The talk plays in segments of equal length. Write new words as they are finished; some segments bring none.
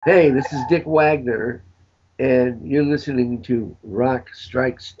Hey, this is Dick Wagner, and you're listening to Rock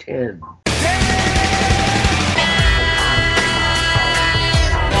Strikes 10.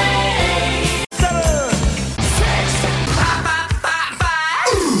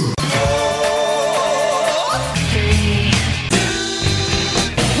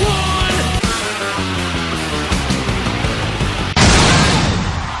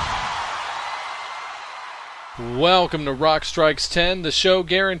 Welcome to Rock Strikes 10, the show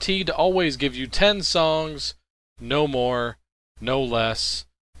guaranteed to always give you 10 songs, no more, no less.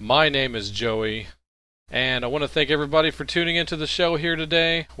 My name is Joey, and I want to thank everybody for tuning into the show here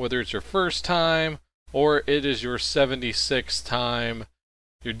today, whether it's your first time or it is your 76th time.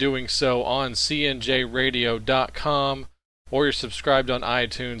 You're doing so on cnjradio.com or you're subscribed on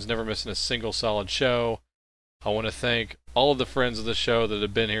iTunes, never missing a single solid show. I want to thank all of the friends of the show that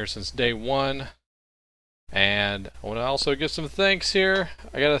have been here since day one. And I want to also give some thanks here.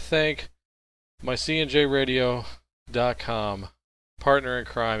 I got to thank my cnjradio.com partner in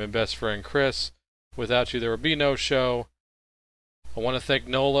crime and best friend, Chris. Without you, there would be no show. I want to thank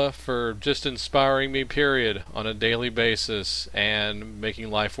Nola for just inspiring me, period, on a daily basis and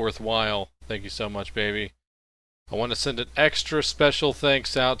making life worthwhile. Thank you so much, baby. I want to send an extra special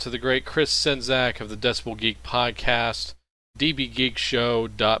thanks out to the great Chris Senzak of the Decibel Geek Podcast,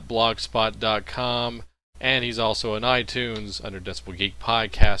 dbgeekshow.blogspot.com. And he's also on iTunes under Decibel Geek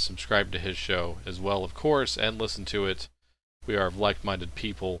Podcast. Subscribe to his show as well, of course, and listen to it. We are like-minded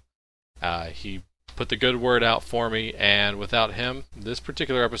people. He put the good word out for me, and without him, this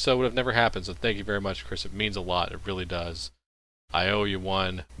particular episode would have never happened. So thank you very much, Chris. It means a lot. It really does. I owe you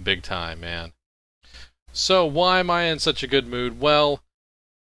one big time, man. So why am I in such a good mood? Well,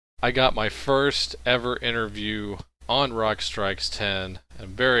 I got my first ever interview on Rock Strikes 10.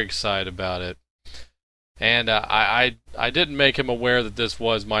 I'm very excited about it. And I didn't make him aware that this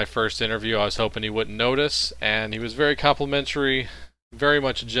was my first interview. I was hoping he wouldn't notice. And he was very complimentary, very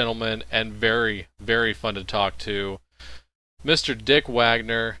much a gentleman, and very, very fun to talk to. Mr. Dick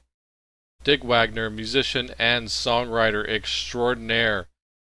Wagner. Dick Wagner, musician and songwriter extraordinaire.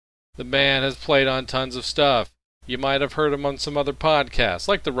 The man has played on tons of stuff. You might have heard him on some other podcasts,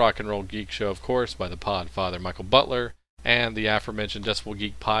 like the Rock and Roll Geek Show, of course, by the podfather Michael Butler. And the aforementioned Decibel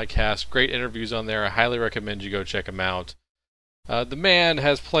Geek Podcast. Great interviews on there. I highly recommend you go check them out. The man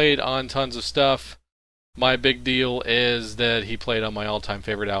has played on tons of stuff. My big deal is that he played on my all-time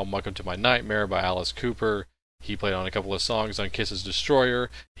favorite album, Welcome to My Nightmare by Alice Cooper. He played on a couple of songs on Kiss's Destroyer.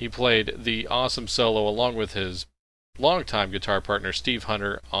 He played the awesome solo along with his longtime guitar partner, Steve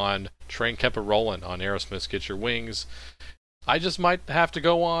Hunter, on Train Kept a Rollin' on Aerosmith's Get Your Wings. I just might have to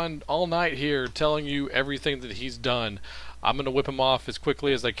go on all night here telling you everything that he's done. I'm going to whip him off as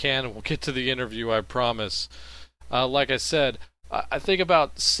quickly as I can, and we'll get to the interview, I promise. Like I said, I think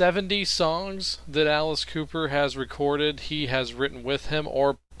about 70 songs that Alice Cooper has recorded, he has written with him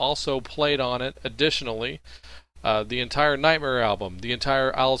or also played on it additionally. The entire Nightmare album, the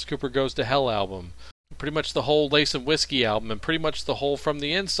entire Alice Cooper Goes to Hell album, pretty much the whole Lace and Whiskey album, and pretty much the whole From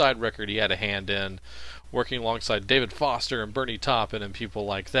the Inside record he had a hand in, working alongside David Foster and Bernie Taupin and people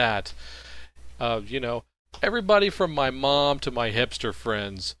like that. Everybody from my mom to my hipster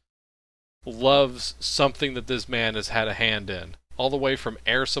friends loves something that this man has had a hand in. All the way from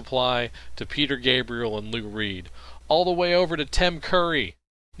Air Supply to Peter Gabriel and Lou Reed. All the way over to Tim Curry.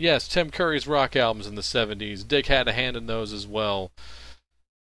 Yes, Tim Curry's rock albums in the 70s. Dick had a hand in those as well.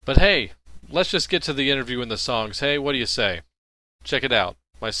 But hey, let's just get to the interview and the songs. Hey, what do you say? Check it out.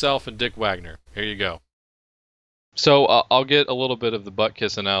 Myself and Dick Wagner. Here you go. So I'll get a little bit of the butt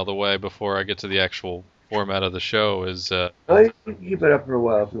kissing out of the way before I get to the actual format of the show. You can keep it up for a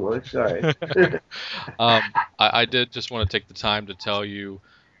while if you want. Sorry. I did just want to take the time to tell you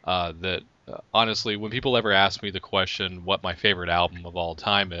that honestly, when people ever ask me the question what my favorite album of all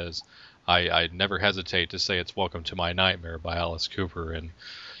time is, I never hesitate to say it's Welcome to My Nightmare by Alice Cooper. And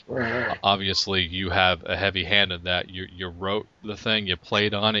obviously, you have a heavy hand in that. You wrote the thing, you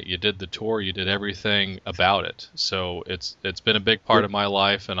played on it, you did the tour, you did everything about it. So it's been a big part of my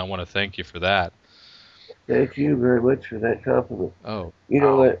life, and I want to thank you for that. Thank you very much for that compliment. Oh, you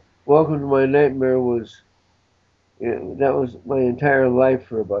know what? Welcome to My Nightmare was, that was my entire life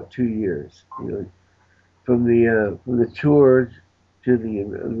for about 2 years. From the tour to the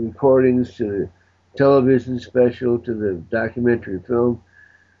recordings to the television special to the documentary film.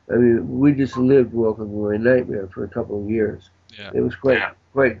 I mean, we just lived Welcome to My Nightmare for a couple of years. Yeah. It was quite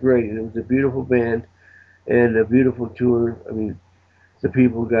great. And it was a beautiful band and a beautiful tour. I mean, the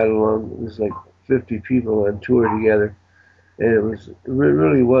people got along. It was like 50 people on tour together. And it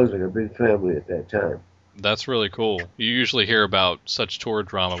really was like a big family at that time. That's really cool. You usually hear about such tour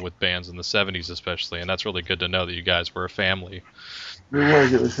drama with bands in the 70s especially, and that's really good to know that you guys were a family.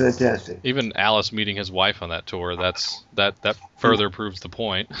 It was fantastic. Even Alice meeting his wife on that tour, that further proves the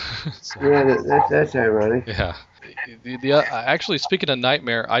point. So, Yeah, that's ironic. yeah. Actually, speaking of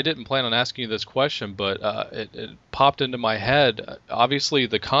Nightmare, I didn't plan on asking you this question, but it popped into my head. Obviously,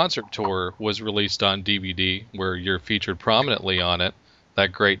 the concert tour was released on DVD, where you're featured prominently on it.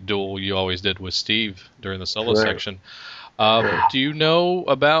 That great duel you always did with Steve during the solo Right. section. Do you know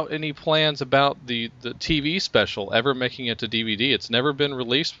about any plans about the TV special ever making it to DVD? It's never been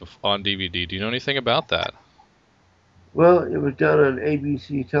released on DVD. Do you know anything about that? Well, it was done on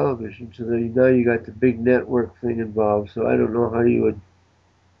ABC television, so now you got the big network thing involved. So I don't know how you would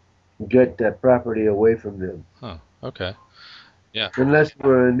get that property away from them, Huh. Okay. Yeah. unless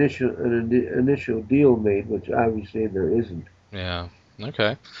for initial deal made, which obviously there isn't. Yeah.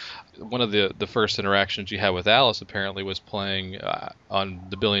 Okay. One of the first interactions you had with Alice apparently was playing on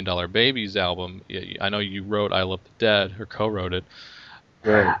the Billion Dollar Babies album. I know you wrote "I Love the Dead" or co-wrote it.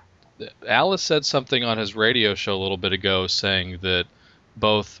 Right. Alice said something on his radio show a little bit ago, saying that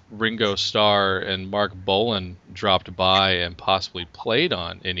both Ringo Starr and Mark Bolan dropped by and possibly played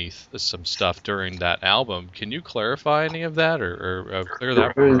on some stuff during that album. Can you clarify any of that, or clear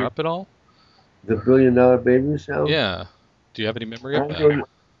that Really, up at all? the Billion Dollar Baby sound? Yeah. Do you have any memory I of that? don't.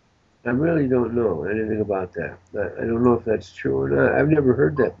 I really don't know anything about that. I don't know if that's true or not. I've never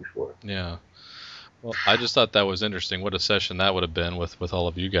heard that before. Yeah. Well, I just thought that was interesting. What a session that would have been with all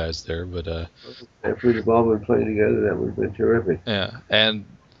of you guys there. But If we'd have all been playing together, that would have been terrific. yeah, and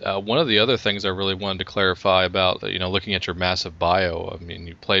one of the other things I really wanted to clarify about, looking at your massive bio. I mean,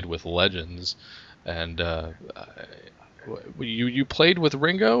 you played with legends, and you played with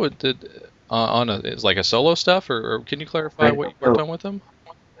Ringo. It's like a solo stuff, or can you clarify what you worked on with him?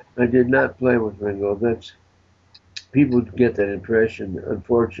 I did not play with Ringo. That's people get that impression.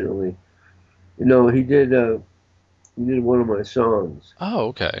 Unfortunately, he did. He did one of my songs, Oh,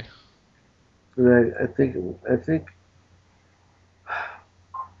 okay. and I think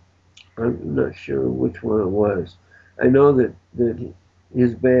I'm not sure which one it was. I know that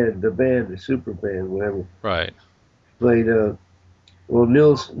his band, the super band, whatever, Right. played. Well,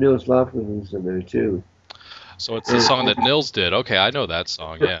 Nils Lofgren was in there too. So it's the song that Nils did. Okay, I know that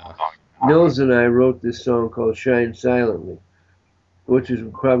song. Yeah. Nils and I wrote this song called "Shine Silently," which is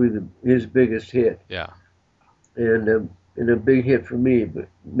probably his biggest hit, Yeah. and a big hit for me, but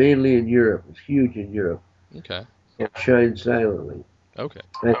mainly in Europe. It's huge in Europe. Okay. "Shine Silently." Okay.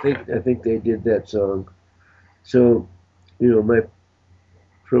 I think they did that song. So, my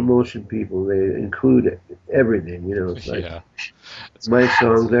promotion people, they include everything. It's like Yeah. my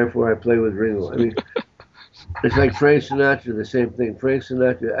song, therefore I play with Ringo. I mean, it's like Frank Sinatra, the same thing. Frank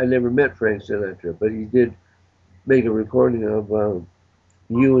Sinatra, I never met Frank Sinatra, but he did make a recording of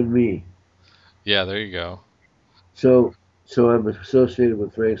 "You and Me." Yeah. There you go. So, I'm associated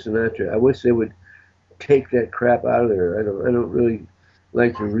with Frank Sinatra. I wish they would take that crap out of there. I don't really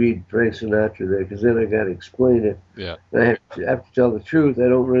like to read Frank Sinatra there because then I got to explain it. Yeah. And I have to tell the truth. I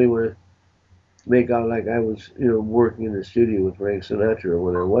don't really want to make out like I was, working in the studio with Frank Sinatra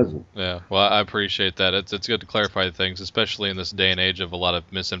when I wasn't. Yeah, well, I appreciate that. It's good to clarify things, especially in this day and age of a lot of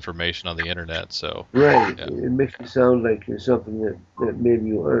misinformation on the internet. So, Right. yeah, It makes you sound like you're something that maybe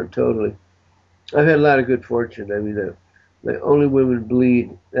you aren't totally. I've had a lot of good fortune. I mean, the Only Women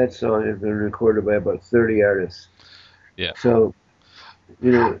Bleed, that song has been recorded by about 30 artists. yeah, So,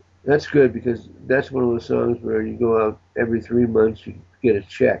 that's good because that's one of those songs where you go out every 3 months, you get a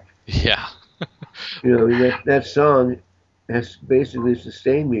check. yeah, I mean, that song has basically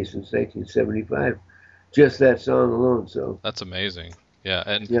sustained me since 1975. Just that song alone. So, that's amazing. Yeah,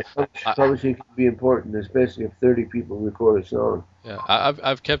 and yeah, I, publishing can be important, especially if 30 people record a song. yeah,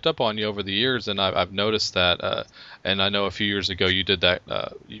 I've kept up on you over the years, and I've noticed that. And I know a few years ago you did that.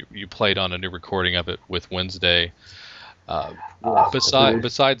 You played on a new recording of it with Wednesday.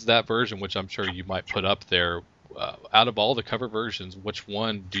 Besides that version, which I'm sure you might put up there, out of all the cover versions, which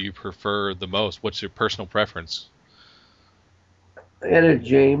one do you prefer the most? What's your personal preference? Etta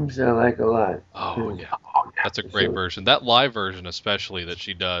James, I like a lot. Oh yeah, that's a great version. That live version, especially that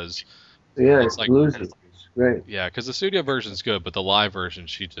she does. Yeah, It's like bluesy. It's great. yeah, because the studio version's good, but the live version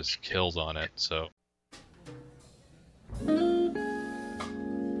she just kills on it. So.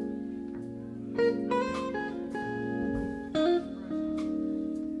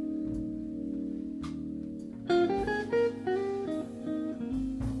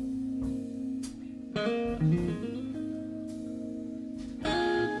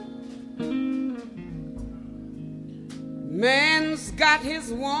 Man's got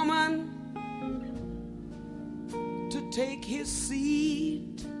his woman take his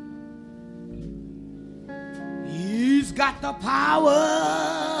seat. He's got the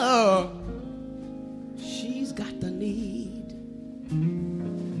power. She's got the need.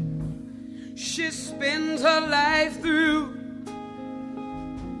 She spends her life through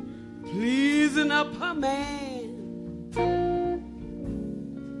pleasing up her man.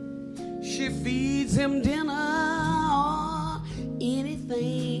 She feeds him dinner or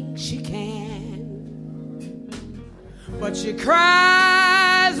anything she can. But she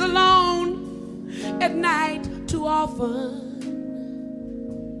cries alone at night too often.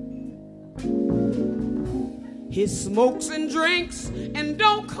 He smokes and drinks and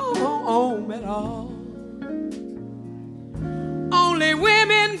don't come home at all. Only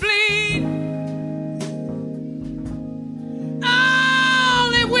women bleed.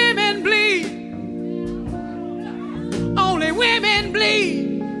 Only women bleed. Only women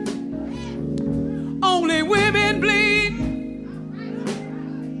bleed. Only women bleed.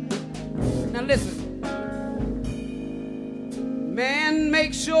 Now listen. Man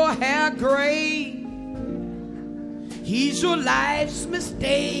makes your hair gray. He's your life's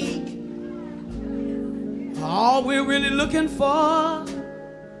mistake. All we're really looking for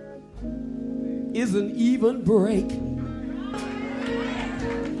is an even break.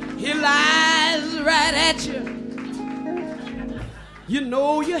 He lies right at you. You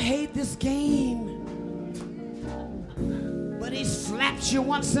know you hate this game, but he slaps you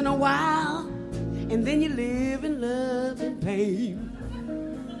once in a while, and then you live in love and pain.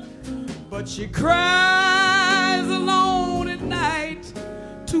 But she cries alone at night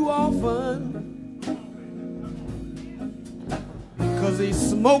too often, 'cause he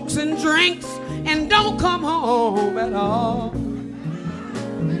smokes and drinks and don't come home at all.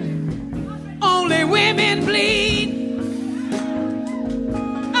 Only women bleed.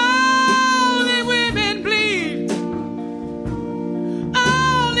 Only women bleed.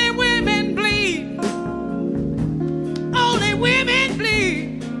 Only women bleed. Only women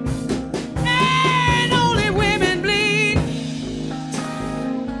bleed. And only women bleed.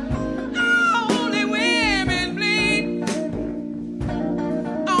 Only women bleed.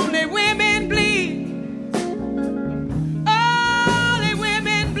 Only women bleed. Only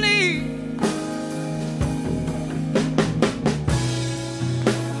women bleed.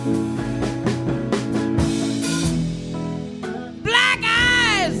 Black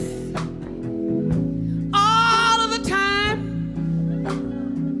eyes all of the time.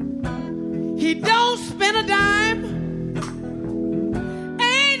 He don't spend a dime.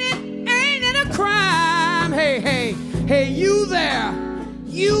 Ain't it a crime? Hey, you there,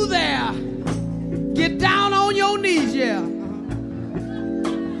 you there. Get down on your knees, yeah,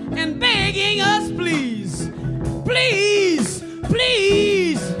 and begging us, please, please,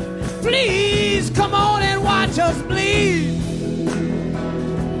 please, please, come on and watch us bleed.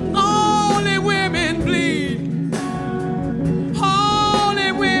 Only women bleed.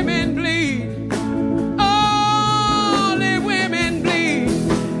 Only women bleed. Only women bleed.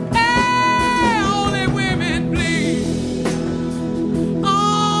 Hey, only women bleed.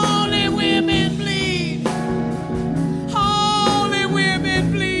 Only women bleed. Only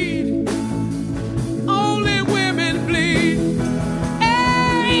women bleed. Only women bleed.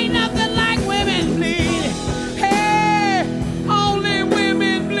 Ain't nothing like women bleed. Hey, only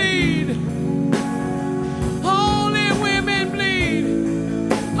women bleed. Only women bleed.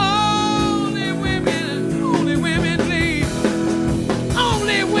 Only women bleed.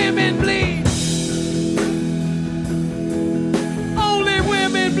 Only women bleed. Only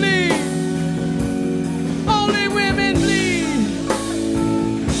women bleed. Only women bleed.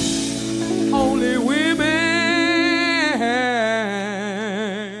 Only women.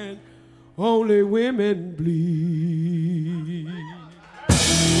 Only women bleed.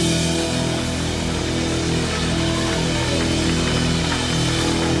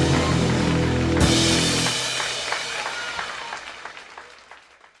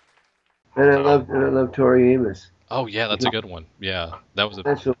 And I love Tori Amos. Oh yeah, that's a good one. Yeah, that was a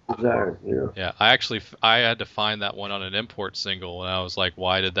That's so bizarre, you know. yeah. I had to find that one on an import single, and I was like,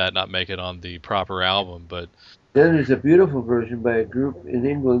 why did that not make it on the proper album? But Then there's a beautiful version by a group in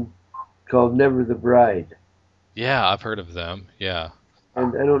England called Never the Bride. yeah, I've heard of them. Yeah.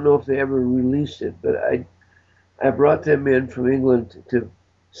 And I don't know if they ever released it, but I brought them in from England to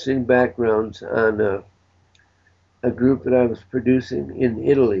sing backgrounds on a group that I was producing in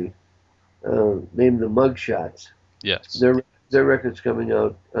Italy named the Mugshots. Yes. Their record's coming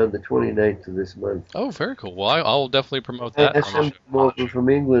out on the 29th of this month. Oh, very cool. Well, I'll definitely promote I that. asked them to come over from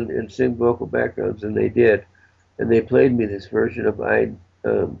England and sing vocal backgrounds, and they did. And they played me this version of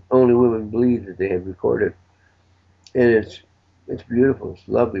Only Women Bleed that they had recorded. and it's beautiful. It's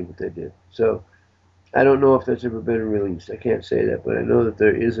lovely what they did. So I don't know if that's ever been released. I can't say that, but I know that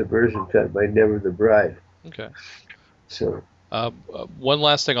there is a version cut by Never the Bride. Okay. So One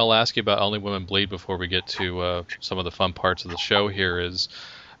last thing I'll ask you about Only Women Bleed before we get to some of the fun parts of the show here is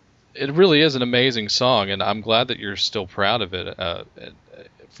it really is an amazing song, and I'm glad that you're still proud of it.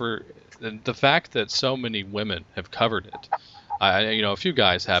 For the fact that so many women have covered it, a few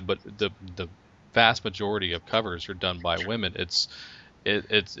guys have, but the vast majority of covers are done by women.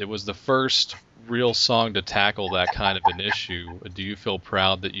 It was the first real song to tackle that kind of an issue. Do you feel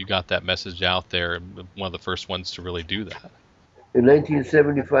proud that you got that message out there and one of the first ones to really do that? in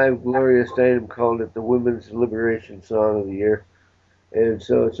 1975, Gloria Steinem called it the Women's Liberation Song of the Year, and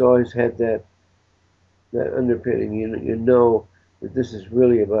so it's always had that underpinning. You know that this is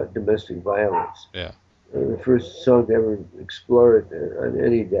really about domestic violence. Yeah. The first song to ever explore it on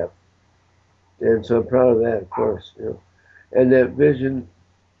any depth, and so I'm proud of that, of course. And that version,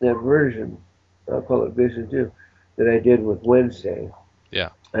 I'll call it vision too, that I did with Wednesday. Yeah.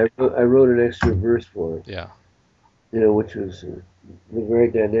 I wrote an extra verse for it. Yeah. Which was the very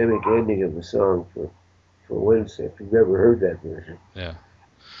dynamic ending of the song for Wednesday. If you've never heard that version. Yeah.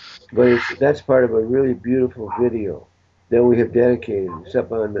 But that's part of a really beautiful video that we have dedicated. It's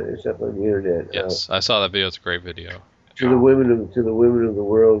up on the internet. Yes, I saw that video. It's a great video. To the women of the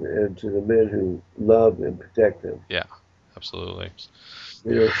world and to the men who love and protect them. Yeah, absolutely.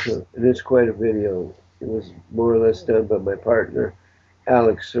 So, and it's quite a video. It was more or less done by my partner,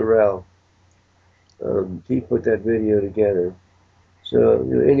 Alex Sorrell. He put that video together. So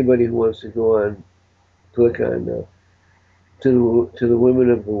anybody who wants to go on, click on to the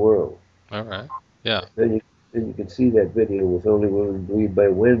women of the world. All right. Yeah. Then you can see that video with Only Women Bleed by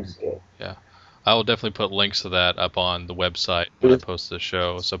Wednesday. Yeah. I will definitely put links to that up on the website when I post the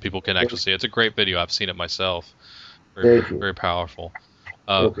show so people can actually see it. It's a great video. I've seen it myself. Very, very powerful.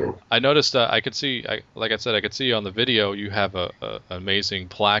 Okay. I noticed I could see, like I said, I could see on the video you have an amazing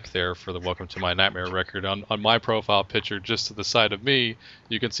plaque there for the Welcome to My Nightmare record. On my profile picture, just to the side of me,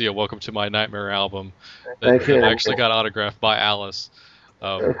 you can see a Welcome to My Nightmare album that actually got autographed by Alice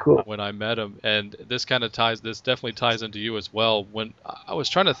Cool. when I met him. And this definitely ties into you as well. When I was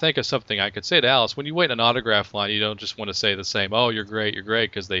trying to think of something I could say to Alice, when you wait in an autograph line, you don't just want to say the same, oh, you're great,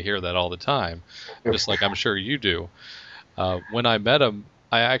 because they hear that all the time, just like I'm sure you do. When I met him,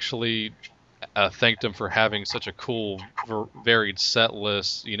 I actually thanked him for having such a cool, varied set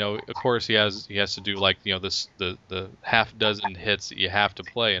list. Of course he has to do like the half dozen hits that you have to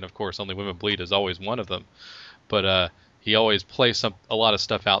play, and of course Only Women Bleed is always one of them. But he always plays a lot of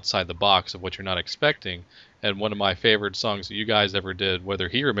stuff outside the box of what you're not expecting. And one of my favorite songs that you guys ever did, whether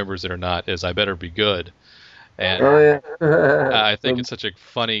he remembers it or not, is "I Better Be Good." And I think it's such a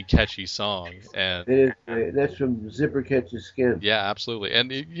funny, catchy song. And it is great. That's from Zipper Catches Skin. Yeah, absolutely.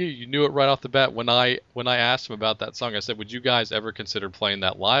 And you knew it right off the bat. When I asked him about that song, I said, would you guys ever consider playing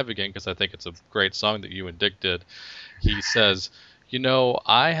that live again? Because I think it's a great song that you and Dick did. He says,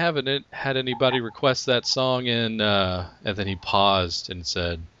 I haven't had anybody request that song and then he paused and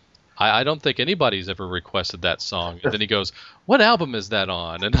said, I don't think anybody's ever requested that song. And then he goes, what album is that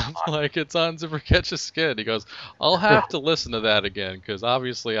on? And I'm like, it's on Zipper Catches Skin. He goes, I'll have to listen to that again because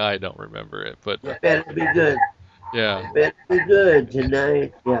obviously I don't remember it. But You better be good. Yeah. You better be good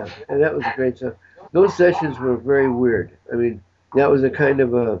tonight. Yeah, and that was a great song. Those sessions were very weird. I mean, that was a kind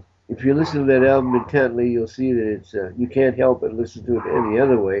of if you listen to that album intently, you'll see that it's you can't help but listen to it any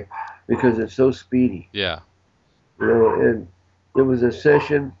other way because it's so speedy. Yeah. And it was a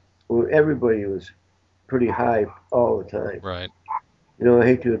session where everybody was pretty high all the time. Right. I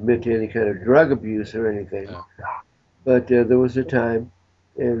hate to admit to any kind of drug abuse or anything, but there was a time,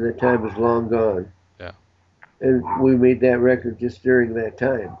 and the time is long gone. Yeah. And we made that record just during that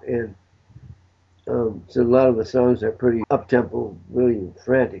time, and so a lot of the songs are pretty up-tempo, really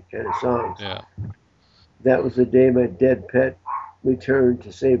frantic kind of songs. Yeah. That was the day my dead pet returned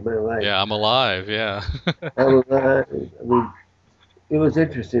to save my life. Yeah, I'm alive. Yeah. I'm alive. I mean, it was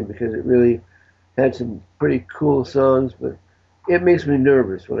interesting because it really had some pretty cool songs, but it makes me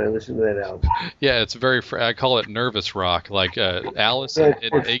nervous when I listen to that album. Yeah, it's I call it nervous rock. Like Alice and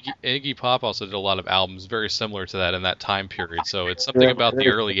Iggy Pop also did a lot of albums very similar to that in that time period. So it's something about the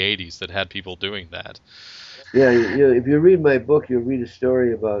early 80s that had people doing that. Yeah, if you read my book, you'll read a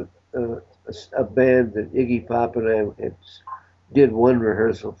story about a band that Iggy Pop and I did one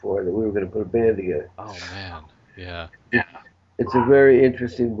rehearsal for, that we were going to put a band together. Oh, man. Yeah. It's a very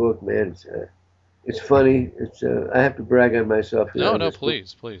interesting book, man. It's funny. I have to brag on myself. No,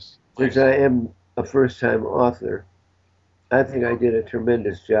 please. Since I am a first-time author, I think I did a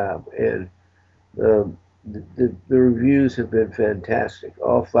tremendous job. And the reviews have been fantastic.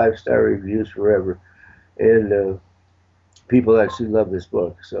 All 5-star reviews forever, and people actually love this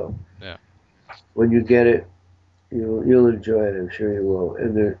book. So Yeah. when you get it, you'll enjoy it. I'm sure you will.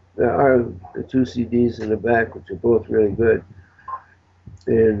 And there are the 2 CDs in the back, which are both really good.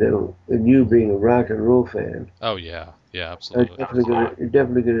 And you being a rock and roll fan, Oh yeah. Yeah. Absolutely. you're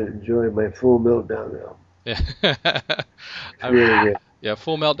definitely gonna enjoy my Full Meltdown album. Yeah. It's really good. Yeah.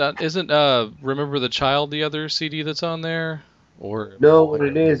 Full Meltdown isn't Remember the Child the other CD that's on there, or No, what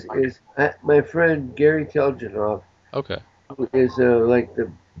it is my friend Gary Telgenhoff, okay. who is like the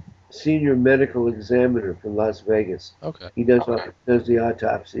senior medical examiner for Las Vegas. Okay. He does the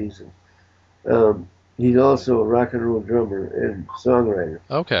autopsies, and he's also a rock and roll drummer and songwriter.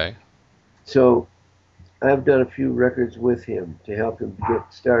 Okay. So I've done a few records with him to help him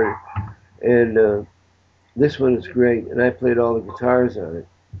get started, and this one is great. And I played all the guitars on it.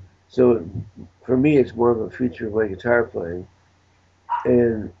 So for me, it's more of a feature of my guitar playing.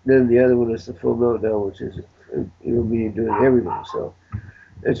 And then the other one is the Full Meltdown, which is me doing everything. So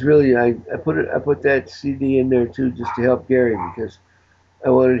it's really I put that CD in there too just to help Gary, because I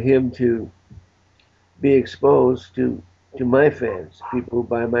wanted him to be exposed to my fans, people who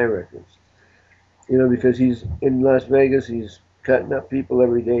buy my records. Because he's in Las Vegas, he's cutting up people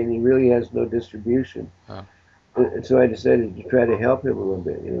every day, and he really has no distribution. Huh. And so I decided to try to help him a little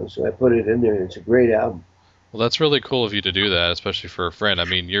bit. So I put it in there, and it's a great album. Well, that's really cool of you to do that, especially for a friend. I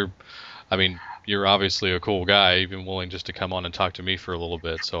mean, you're obviously a cool guy, even willing just to come on and talk to me for a little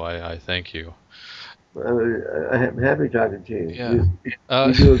bit. So I thank you. I'm happy talking to you. Yeah.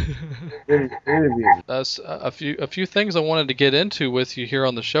 You do a good interview. That's a few things I wanted to get into with you here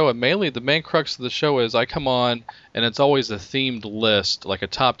on the show, and mainly the main crux of the show is I come on and it's always a themed list, like a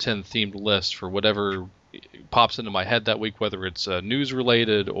top 10 themed list for whatever pops into my head that week, whether it's news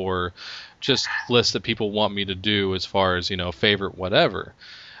related or just lists that people want me to do as far as favorite whatever.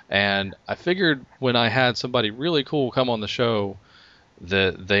 And I figured when I had somebody really cool come on the show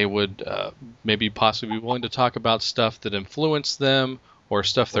that they would maybe possibly be willing to talk about stuff that influenced them or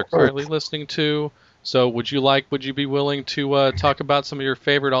stuff they're currently listening to. So would you be willing to talk about some of your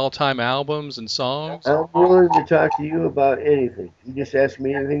favorite all-time albums and songs? I'm willing to talk to you about anything. You just ask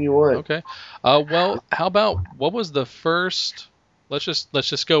me anything you want. Okay. Well, how about what was the first? Let's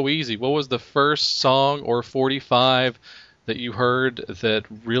just go easy. What was the first song or 45 that you heard that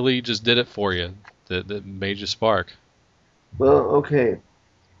really just did it for you? That made you spark? Well, okay.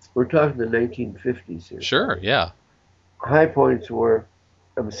 We're talking the 1950s here. Sure. Yeah. High points were,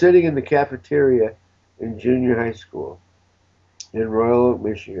 I'm sitting in the cafeteria in junior high school in Royal Oak,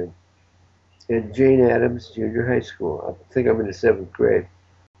 Michigan, at Jane Addams Junior High School. I think I'm in the 7th grade.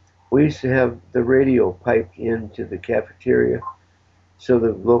 We used to have the radio piped into the cafeteria, so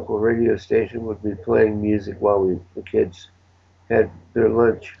the local radio station would be playing music while the kids had their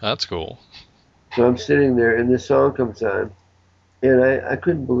lunch. That's cool. So I'm sitting there, and this song comes on, and I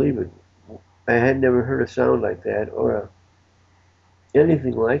couldn't believe it. I had never heard a sound like that or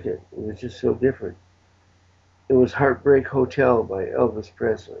anything like it. It was just so different. It was Heartbreak Hotel by Elvis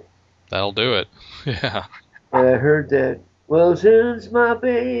Presley. That'll do it. Yeah. And I heard that, well, since my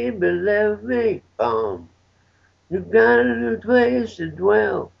baby left me, you've got a new place to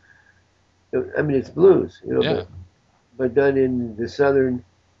dwell. I mean, it's blues, Yeah. but done in the southern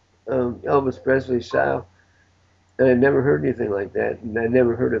Elvis Presley style. And I never heard anything like that. And I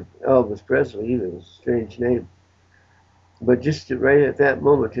never heard of Elvis Presley either. It was a strange name. But just right at that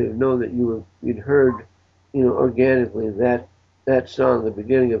moment to know that you'd heard, organically that song, the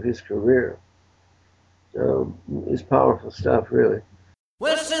beginning of his career, is powerful stuff, really.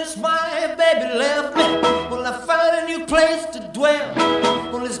 Well, since my baby left me, well, I found a new place to dwell.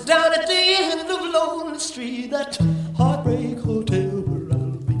 Well, it's down at the end of Lonely Street, that Heartbreak Hotel where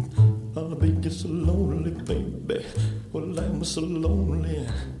I'll be just so lonely, baby. Well, I'm so lonely,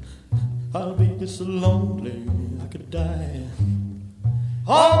 I'll be just so lonely, I could die.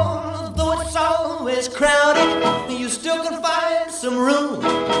 Although it's always crowded, you still can find some room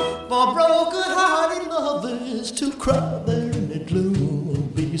for broken-hearted lovers to cry there in the gloom. I'll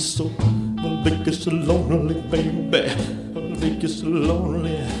be just so lonely, baby. I'll be just so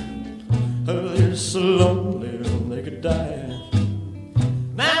lonely. I'll be so lonely they could die.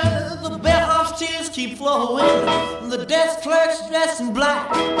 Now the bellhop's tears keep flowing, the desk clerk's dressed in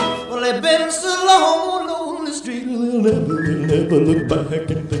black. Well, they've been so long on the street, they'll never look back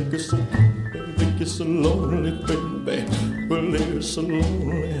and think it's so lonely, baby. Well, they're so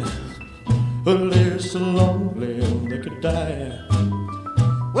lonely. Well, they're so lonely they could die.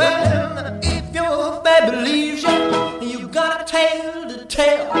 Well, if your baby leaves you, you got a tale to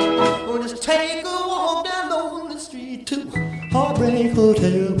tell. Well, just take a walk down to Heartbreak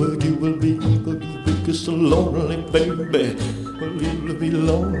Hotel where you will be so lonely, baby. Well, you'll be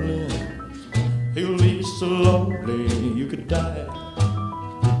lonely. You'll be so lonely you could die.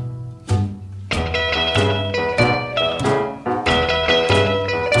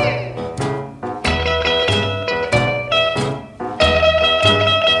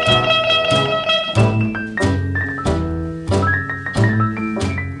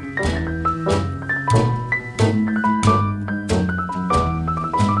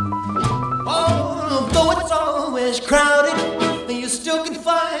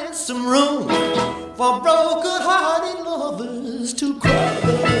 Some room for broken-hearted lovers to cry.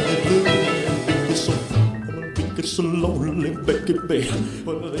 Be so lonely, baby.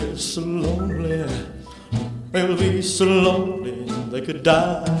 Well, they're so lonely. They'll be so lonely they could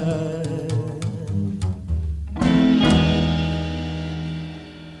die.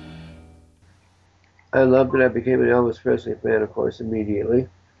 I loved it. I became an Elvis Presley fan, of course, immediately.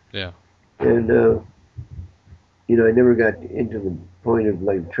 Yeah. And you know, I never got into the point of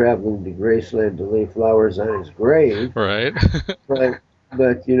like traveling to Graceland to lay flowers on his grave. Right.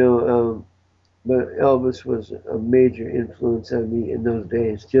 but you know, but Elvis was a major influence on me in those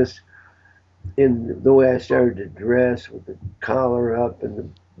days. Just in the way I started to dress with the collar up and the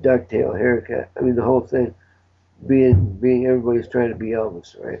ducktail haircut. I mean, the whole thing. Being everybody's trying to be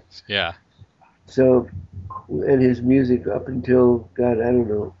Elvis, right? Yeah. So, and his music up until God, I don't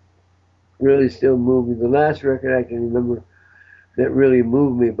know, really still moved me. The last record I can remember that really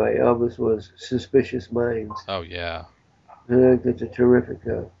moved me by Elvis was Suspicious Minds. Oh, yeah. I think that's a terrific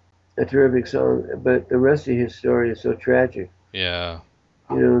song, but the rest of his story is so tragic. Yeah.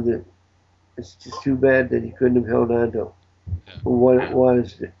 You know, that it's just too bad that he couldn't have held on to what it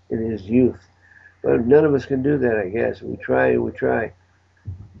was in his youth. But none of us can do that, I guess. We try.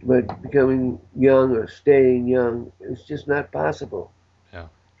 But becoming young or staying young, it's just not possible. Yeah.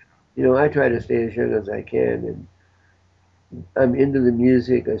 You know, I try to stay as young as I can, and I'm into the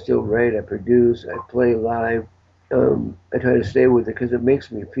music. I still write, I produce, I play live. I try to stay with it because it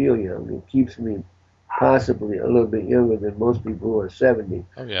makes me feel young. It keeps me possibly a little bit younger than most people who are 70.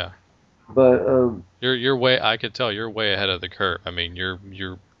 Oh, yeah. But you're way. I could tell you're way ahead of the curve. I mean,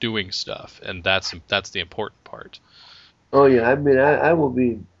 you're doing stuff, and that's the important part. Oh yeah, I mean, I will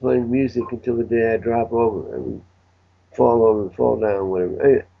be playing music until the day I drop over. I mean, fall over, fall down,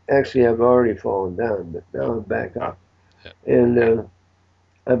 whatever. Actually, I've already fallen down, but now I'm back up. Yeah. And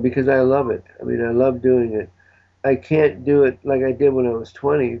because I love it. I mean, I love doing it. I can't do it like I did when I was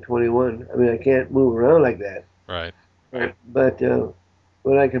 20, 21. I mean, I can't move around like that. Right. But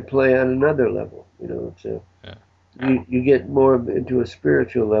I can play on another level. You know, so you get more into a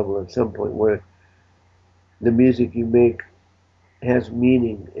spiritual level at some point where the music you make has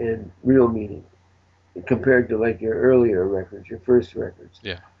meaning and real meaning compared to like your earlier records, your first records,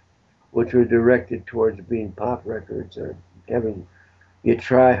 which were directed towards being pop records or you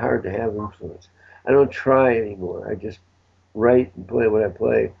try hard to have influence. I don't try anymore. I just write and play what I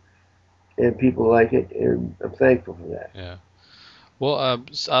play, and people like it, and I'm thankful for that. Yeah. Well,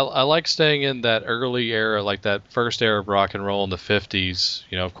 I like staying in that early era, like that first era of rock and roll in the 50s,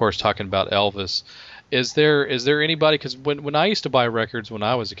 you know, of course, talking about Elvis. Is there anybody, because when I used to buy records when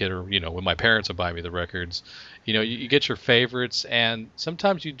I was a kid, or, you know, when my parents would buy me the records, you know, you get your favorites, and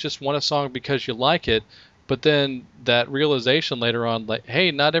sometimes you just want a song because you like it, but then that realization later on, like,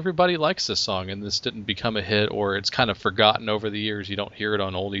 hey, not everybody likes this song, and this didn't become a hit, or it's kind of forgotten over the years. You don't hear it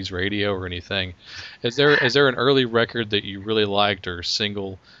on oldies radio or anything. Is there an early record that you really liked or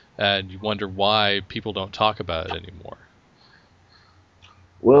single, and you wonder why people don't talk about it anymore?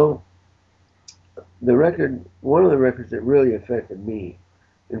 Well, one of the records that really affected me,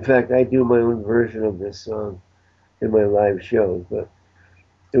 in fact, I do my own version of this song in my live shows, but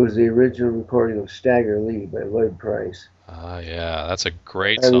it was the original recording of Stagger Lee by Lloyd Price. Ah, yeah, that's a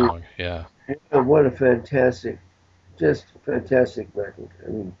great song. Yeah. What a fantastic record. I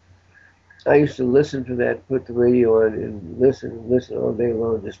mean, I used to listen to that, put the radio on, and listen all day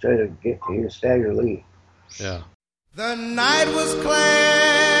long, just trying to get to hear Stagger Lee. Yeah. The night was clear,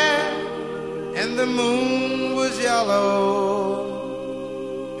 and the moon was yellow,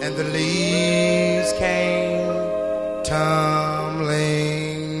 and the leaves came tumbling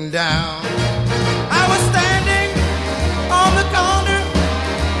down. I was standing on the corner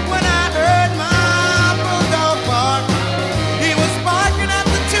when I heard my bulldog bark. He was barking at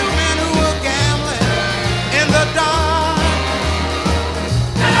the two men who were gambling in the dark.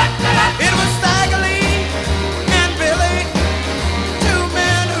 It was Stagger Lee and Billy, two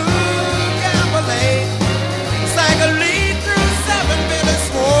men who gamble late. Stagger Lee threw 7, Billy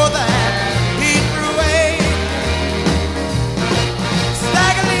swore that he threw 8.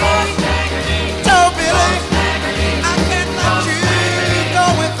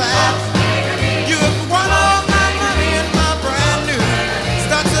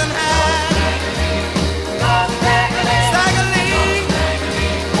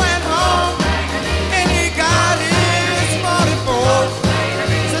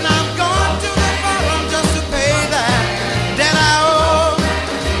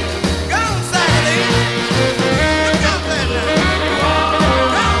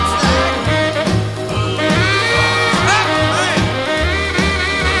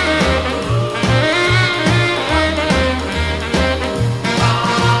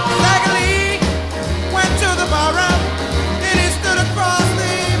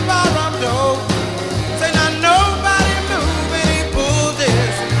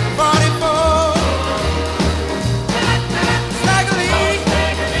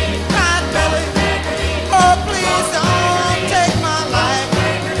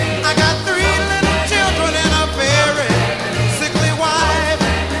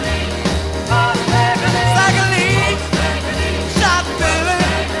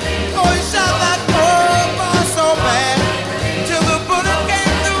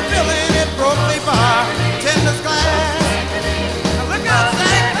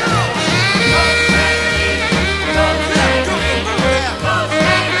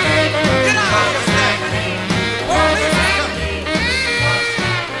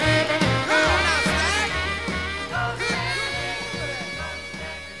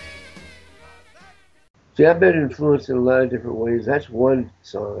 See, I've been influenced in a lot of different ways. That's one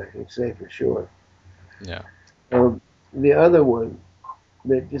song I can say for sure. Yeah. The other one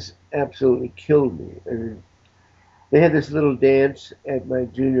that just absolutely killed me. I mean, they had this little dance at my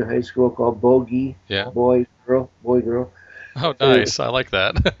junior high school called Bogey, Yeah. boy, girl. Oh, And it was nice. I like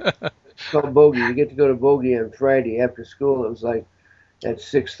that. called Bogey. You get to go to Bogey on Friday after school. It was like at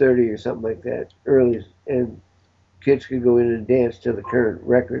 6:30 or something like that, early, and kids could go in and dance to the current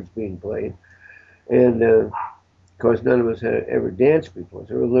records being played. And of course, none of us had ever danced before,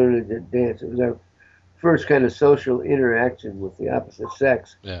 so we were learning to dance. It was our first kind of social interaction with the opposite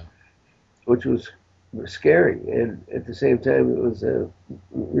sex, Yeah. which was scary, and at the same time, it was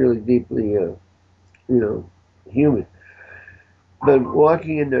really deeply, human. But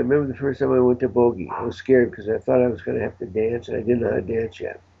walking in there, I remember the first time I went to Bogey, I was scared because I thought I was going to have to dance, and I didn't know how to dance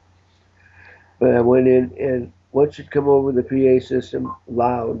yet. But I went in, and what should come over the PA system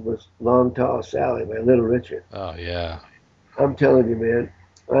loud was Long Tall Sally by Little Richard. Oh, yeah. I'm telling you, man,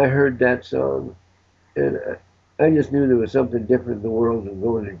 I heard that song, and I just knew there was something different in the world than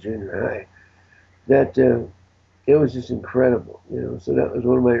going to junior high. That it was just incredible, So that was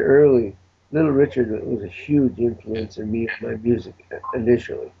one of my early. Little Richard was a huge influence in me and my music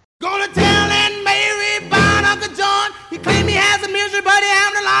initially. Gonna tell Aunt Mary about Uncle John. He claimed he has a misery, but he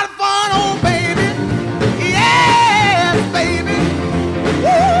having a lot of fun. Oh, baby. Yes, baby.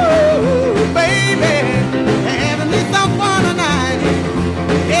 Woo, baby. Having me some fun tonight.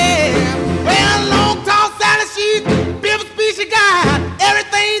 Yeah. Well, long, tall Sally, she's Bill Species guy.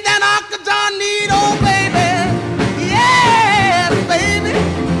 Everything that Uncle John need. Oh, baby. Yes, baby.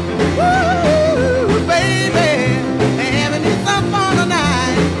 Woo, baby. Having me some fun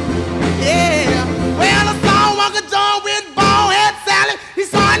tonight. Yeah, well, I saw Uncle John with bald head Sally. He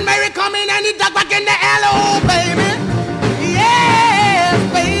saw Aunt Mary coming and he ducked back in the alley. Oh, baby. Yes,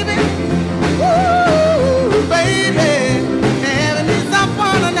 baby. Woo, baby. Having me some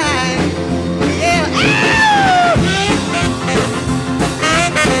fun tonight. Yeah.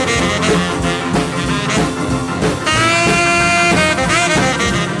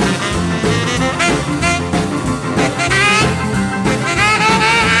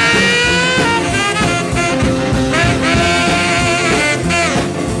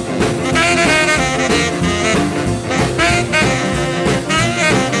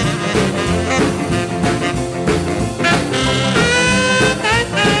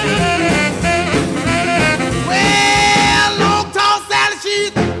 Well, long, tall Sally,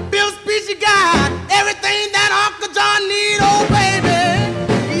 she's Bill Species guy. Everything that Uncle John need, oh, baby.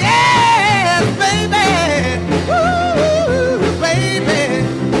 Yes, baby. Woo, baby.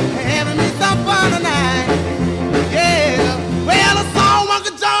 Having me some fun tonight. Yeah. Well, I saw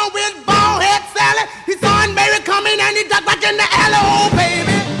Uncle John with bald head Sally. He saw Aunt Mary coming and he ducked back in the alley, oh,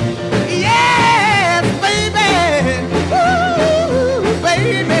 baby. Yes, baby. Woo,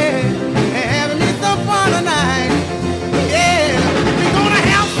 baby. Having me some fun tonight. Yeah, we're gonna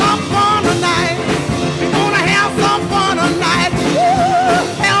have some fun tonight. We're gonna have some fun tonight. Woo,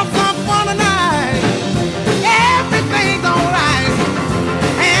 have some fun tonight. Everything's alright.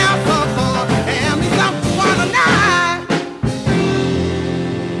 Have some fun. Have me some fun tonight.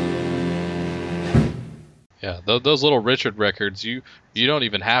 Yeah, those Little Richard records, you don't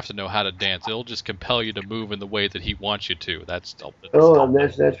even have to know how to dance. It'll just compel you to move in the way that he wants you to. That's Oh, and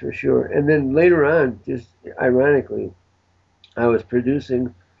that's for sure. And then later on, just ironically, I was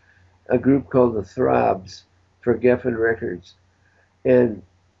producing a group called the Throbs for Geffen Records, and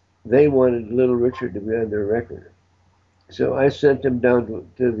they wanted Little Richard to be on their record. So I sent them down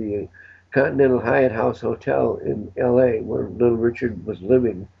to the Continental Hyatt House Hotel in L.A., where Little Richard was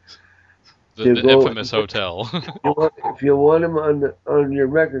living. the infamous hotel. If you want him on your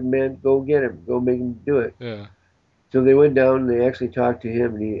record, man, go get him. Go make him do it. Yeah. So they went down and they actually talked to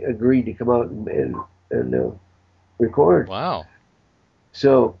him, and he agreed to come out and record. Wow.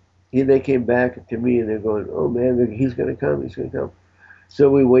 So they came back to me and they're going, "Oh man, he's going to come. He's going to come." So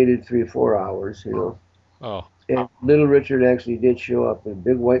we waited 3 or 4 hours, Oh. And Little Richard actually did show up in a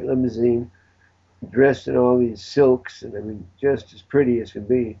big white limousine, dressed in all these silks, and I mean, just as pretty as could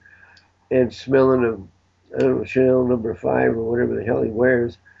be, and smelling of, I don't know, Chanel number 5 or whatever the hell he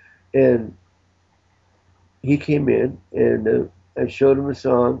wears. And he came in, and I showed him a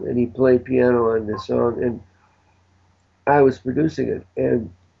song, and he played piano on this song, and I was producing it,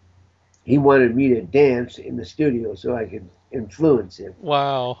 and he wanted me to dance in the studio so I could influence him.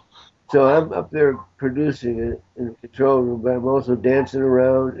 Wow. So I'm up there producing it in the control room, but I'm also dancing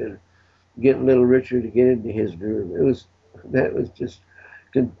around and getting Little Richard to get into his groove. That was just,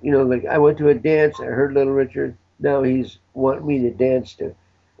 like I went to a dance, I heard Little Richard, now he's wanting me to dance to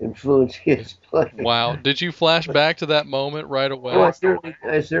influence his playing. Wow. Did you flash back to that moment right away? Oh,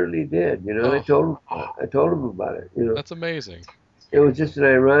 I certainly did. You know, and Oh, I told him about it. You know, that's amazing. it was just an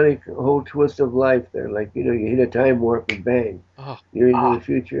ironic whole twist of life there. Like, you know, you hit a time warp and bang, Oh, you're into the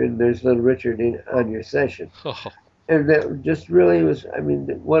future, and there's Little Richard on your session. oh. And that just really was, I mean,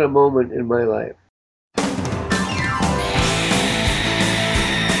 what a moment in my life.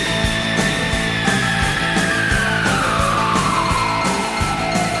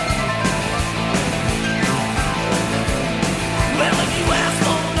 Well, if you ask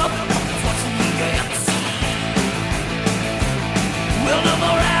for nothing, nothing's what you get. Well, no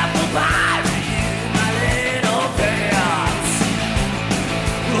more apple pie for you, my little pets.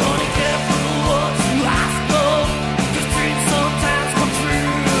 Honey, careful what you ask for, 'cause dreams sometimes come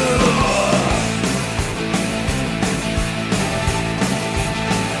true.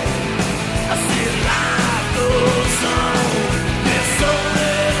 I said life goes on, it's so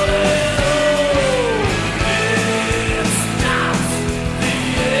little. It's not the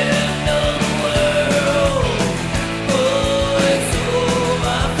end of the world. Oh, it's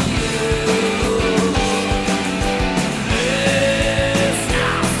over for you. It's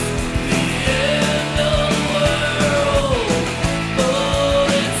not the end of the world.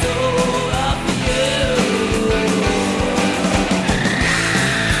 Oh, it's over for you.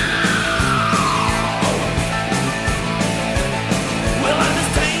 Well, I'm as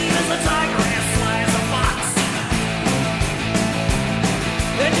tame as a tiger and sly as a fox.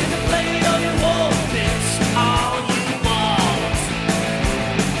 And you can play it on your wall, bitch, all you want.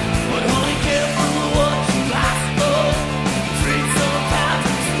 But honey, careful what you ask for. Dreams sometimes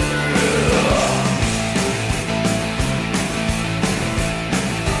come true.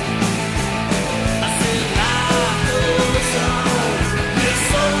 I said life goes on. It's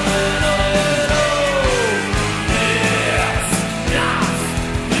so little. It's not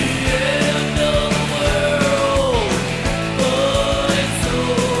the end of the world. Oh, it's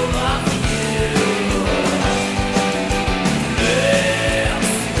over for you.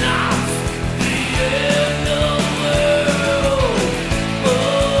 It's not the end of the world.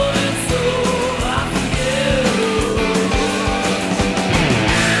 Oh, it's over for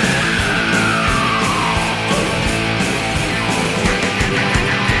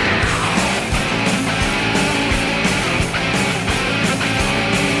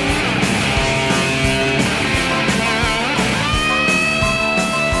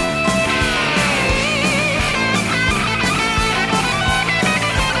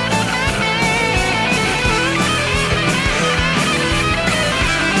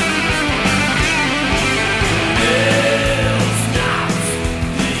It's not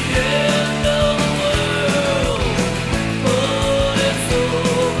the end of the world. Oh, it's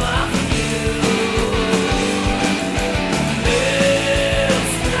over for you.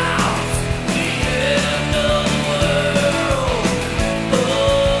 It's not the end of the world.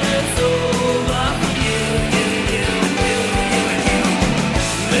 Oh, it's over for you.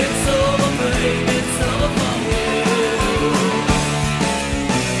 It's over, baby, it's over for you.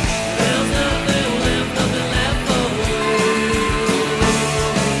 There's nothing left for you.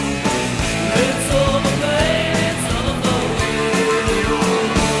 It's over, baby, it's over for you.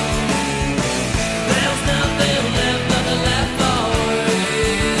 There's nothing left for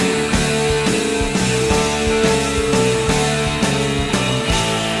you.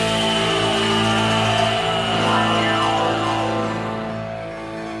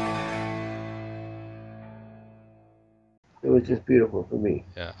 It was just beautiful for me.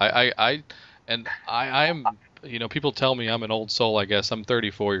 Yeah. I am, you know, people tell me I'm an old soul, I guess. I'm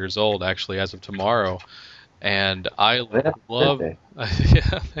 34 years old, actually, as of tomorrow. And I Happy love, birthday.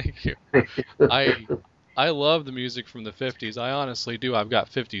 yeah, thank you. I love the music from the 50s. I honestly do. I've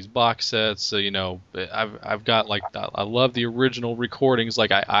got 50s box sets. You know, I've got like I love the original recordings.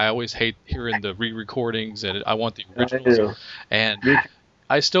 Like I always hate hearing the re-recordings, and I want the I originals. know. And Me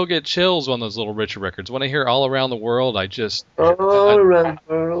I still get chills on those Little Richard records. When I hear All Around the World, I just all around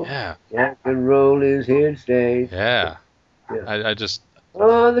the world, yeah, rock and roll is here to stay. yeah. Yeah. I just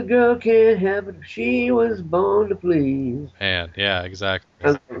Oh, the girl can't help it. She was born to please. man, yeah, exactly.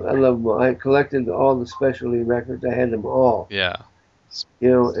 I love them all. I collected all the specialty records. I had them all. Yeah. You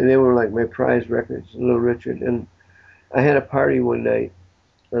know, and they were like my prized records, Little Richard. And I had a party one night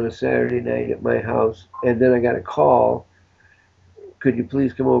on a Saturday night at my house, and then I got a call. Could you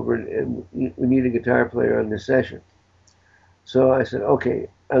please come over and we need a guitar player on this session? So I said, okay,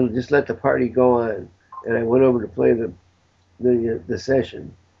 I'll just let the party go on. And I went over to play the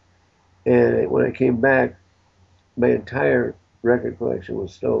session. And when I came back, my entire record collection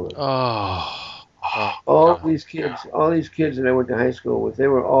was stolen. Oh. All these kids that I went to high school with, they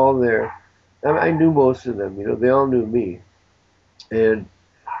were all there. I knew most of them. They all knew me, and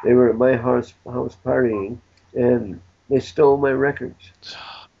they were at my house partying, and they stole my records.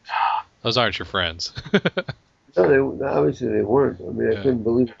 Those aren't your friends. No, obviously they weren't. I mean, I couldn't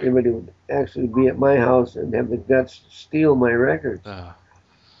believe anybody would actually be at my house and have the guts to steal my records.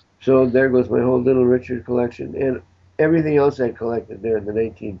 So there goes my whole Little Richard collection and everything else I collected there in the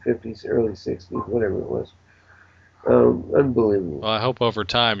 1950s, early 60s, whatever it was. Unbelievable. Well, I hope over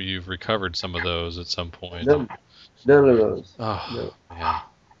time you've recovered some of those at some point. None of those. Oh, no. Yeah.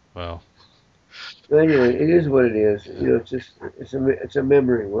 Well. But anyway, it is what it is. It's a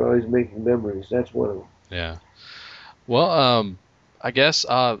memory. We're always making memories. That's one of them. Yeah. Well, I guess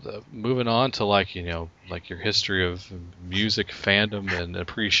moving on to like your history of music fandom and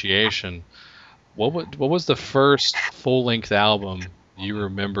appreciation. What was the first full-length album you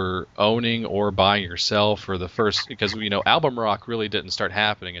remember owning or buying yourself, or the first, because album rock really didn't start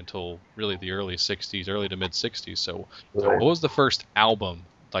happening until really the early 60s, early to mid 60s. So Right. what was the first album,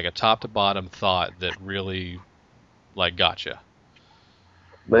 like a top to bottom thought, that really like got you?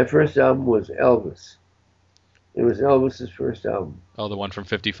 My first album was Elvis. It was Elvis's first album. Oh, the one from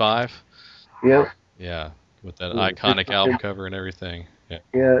 55? Yep. Yeah, with that Yeah, iconic album cover and everything. Yeah.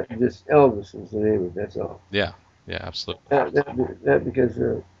 Yeah, just Elvis was the name of it. That's all. Yeah, absolutely. That because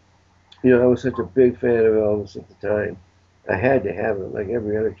I was such a big fan of Elvis at the time. I had to have it, like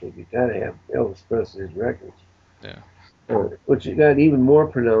every other kid. You got to have Elvis Presley's records. Yeah. Which got even more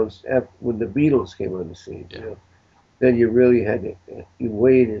pronounced when the Beatles came on the scene. Yeah. Then you really had to. You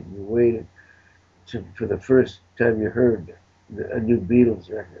waited for the first time you heard a new Beatles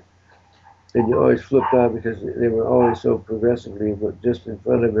record. And you always flipped out because they were always so progressively, but just in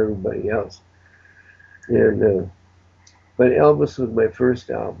front of everybody else. And but Elvis was my first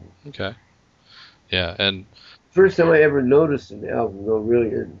album. Okay. Yeah, and First time I ever noticed an album, though,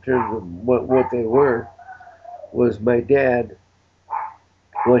 really, in terms of what they were, was my dad.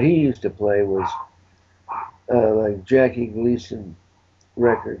 What he used to play was like Jackie Gleason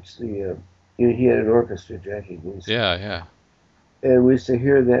records. He had an orchestra, Jackie Gleason. yeah. And we used to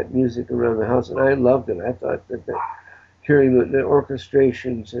hear that music around the house, and I loved it. I thought that hearing the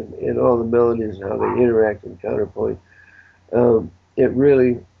orchestrations and all the melodies and how they interact and counterpoint, it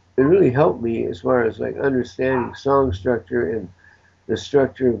really helped me as far as like understanding song structure and the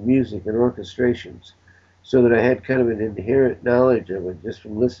structure of music and orchestrations, so that I had kind of an inherent knowledge of it just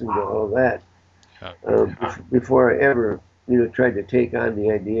from listening to all that before I ever tried to take on the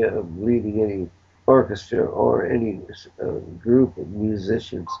idea of leading any orchestra or any group of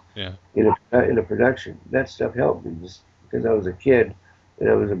musicians in a production. That stuff helped me just because I was a kid and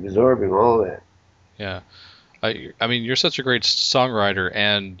I was absorbing all that. Yeah. I mean, you're such a great songwriter,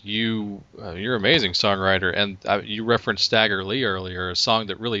 and you're an amazing songwriter, and you referenced Stagger Lee earlier, a song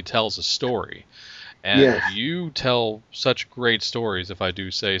that really tells a story. And Yes. you tell such great stories, if I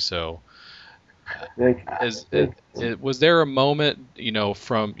do say so. Thank you. Was there a moment,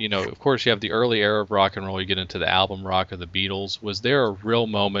 from, of course you have the early era of rock and roll, you get into the album rock of the Beatles. Was there a real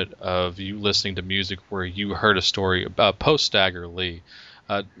moment of you listening to music where you heard a story about post-Stagger Lee,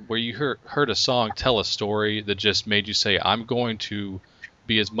 where you heard a song tell a story that just made you say, I'm going to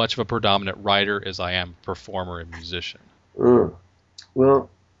be as much of a predominant writer as I am performer and musician? Well,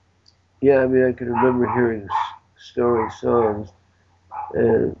 yeah, I mean, I can remember hearing story songs,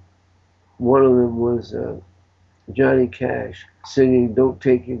 and one of them was Johnny Cash singing "Don't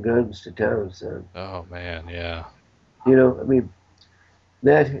Take Your Guns to Town, Son." Oh man, yeah. I mean,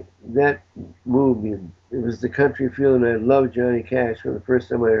 that moved me. It was the country feeling. I loved Johnny Cash from the first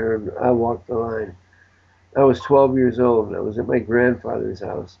time I heard him. I Walked the Line. I was 12 years old, and I was at my grandfather's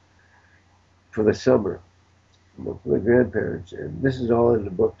house for the summer, for my grandparents, and this is all in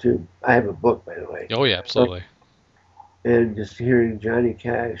the book too. I have a book, by the way. Oh yeah, absolutely. And just hearing Johnny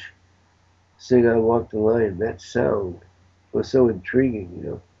Cash sing "I Walk the Line," that sound was so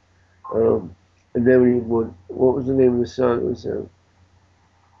intriguing, And then what was the name of the song? It was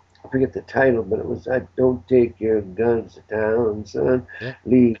I forget the title, but it was "I Don't Take Your Guns to Town, Son. Yeah.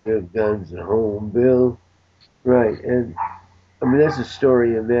 Leave your guns at home, Bill." Right, and I mean that's a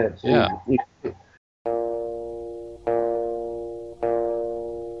story in that. So Yeah.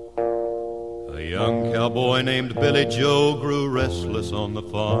 A young cowboy named Billy Joe grew restless on the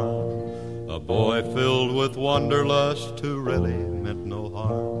farm. A boy filled with wanderlust who really meant no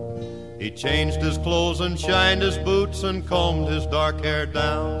harm. He changed his clothes and shined his boots and combed his dark hair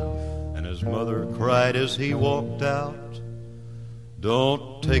down. And his mother cried as he walked out,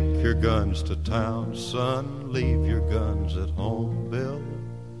 "Don't take your guns to town, son. Leave your guns at home, Bill.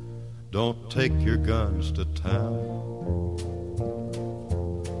 don't take your guns to town.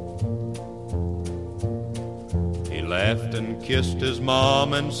 He laughed and kissed his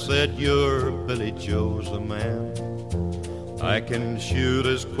mom and said, "You're Billy Joe's the man. I can shoot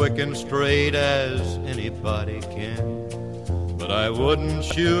as quick and straight as anybody can. But I wouldn't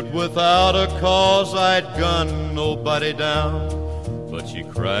shoot without a cause, I'd gun nobody down." But she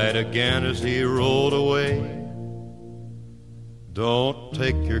cried again as he rolled away. "Don't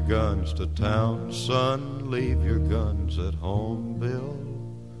take your guns to town, son. Leave your guns at home, Bill.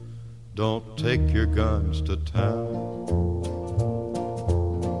 Don't take your guns to town."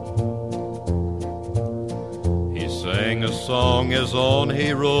 He sang a song his own,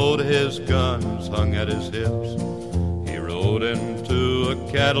 he rode, his guns hung at his hips. He rode into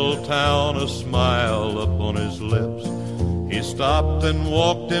a cattle town, a smile upon his lips. He stopped and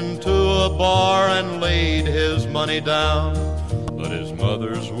walked into a bar and laid his money down. But his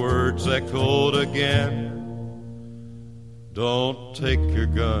mother's words echoed again, "Don't take your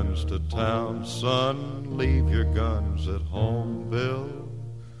guns to town, son. Leave your guns at home, Bill.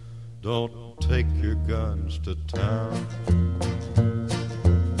 Don't take your guns to town."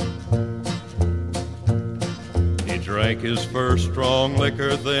 He drank his first strong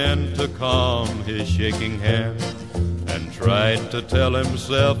liquor then to calm his shaking hand, and tried to tell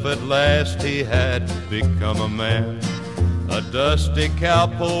himself at last he had become a man. A dusty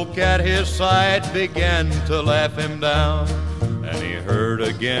cowpoke at his side began to laugh him down, and he heard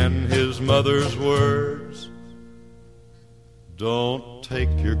again his mother's words, "Don't take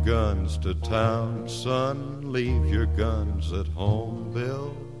your guns to town, son. Leave your guns at home,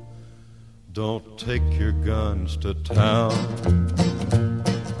 Bill. Don't take your guns to town."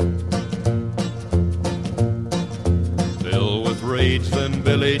 Filled with rage, then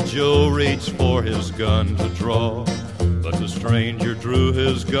Billy Joe reached for his gun to draw. But the stranger drew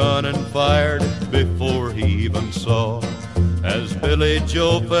his gun and fired before he even saw. As Billy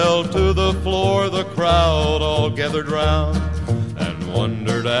Joe fell to the floor, the crowd all gathered round and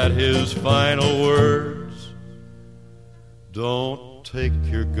wondered at his final words, "Don't take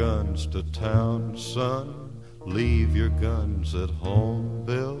your guns to town, son. Leave your guns at home,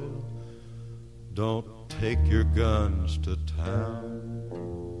 Bill. Don't take your guns to town."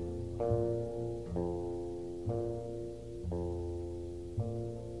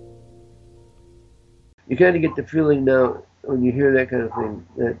 You kind of get the feeling now when you hear that kind of thing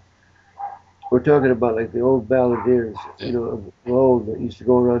that we're talking about like the old balladeers, you know, of old that used to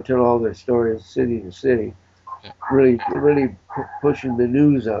go around and tell all their stories, city to city, really pushing the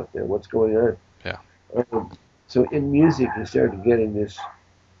news out there, what's going on. Yeah. So in music, you started getting this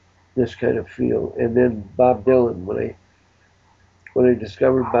kind of feel, and then Bob Dylan. When I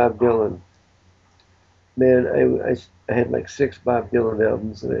discovered Bob Dylan, man, I had like 6 Bob Dylan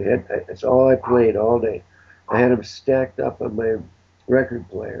albums, and that's all I played all day. I had them stacked up on my record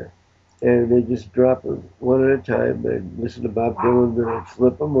player, and they just drop them one at a time. I'd listen to Bob Dylan, then I'd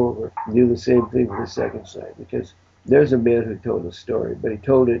flip them over, and do the same thing for the second side, because there's a man who told a story, but he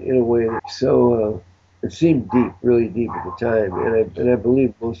told it in a way that it seemed deep, really deep at the time, and I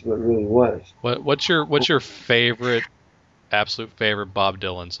believe most of it really was. What's your favorite, absolute favorite Bob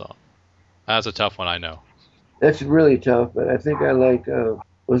Dylan song? That's a tough one, I know. That's really tough, but I think I like,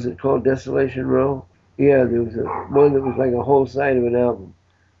 was it called Desolation Row? Yeah, there was one that was like a whole side of an album.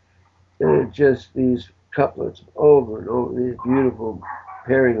 And it's just these couplets over and over, these beautiful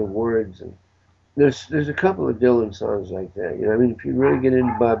pairing of words. And there's a couple of Dylan songs like that. You know, I mean, if you really get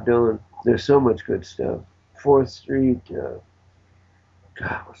into Bob Dylan, there's so much good stuff. 4th Street, God,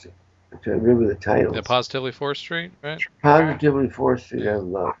 what's it? I'm trying to remember the titles. Yeah, Positively 4th Street, right? Positively 4th Street, I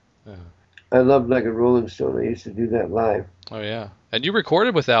love. Yeah. I loved Like a Rolling Stone. I used to do that live. Oh, yeah. And you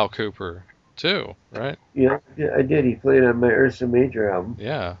recorded with Al Cooper, too, right? Yeah, I did. He played on my Ursa Major album.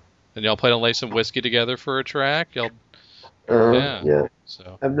 Yeah. And y'all played on Lay Some Whiskey together for a track? Y'all. Yeah.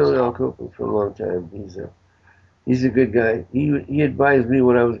 So I've known Al Cooper for a long time. He's a good guy. He advised me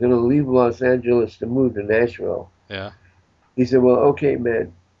when I was going to leave Los Angeles to move to Nashville. Yeah. He said, "Well, okay,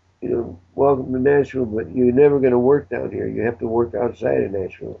 man, you know, welcome to Nashville, but you're never going to work down here. You have to work outside of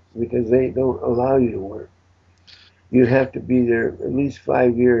Nashville because they don't allow you to work. You have to be there at least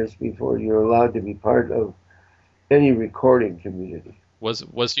 5 years before you're allowed to be part of any recording community." Was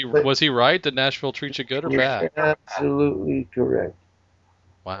he right? Did Nashville treat you good or bad? Absolutely correct.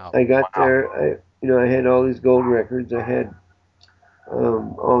 Wow. I got there. I had all these gold records. I had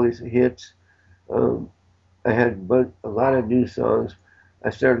all these hits. I had a lot of new songs. I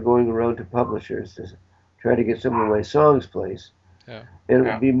started going around to publishers to try to get some of my songs placed. Yeah. And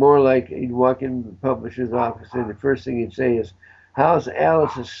it would be more like you'd walk into the publisher's office, and the first thing he'd say is, How's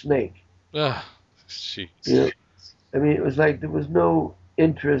Alice a snake? Ugh, You know, jeez. I mean, it was like there was no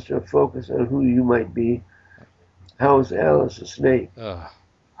interest or focus on who you might be. How's Alice a snake? Ugh.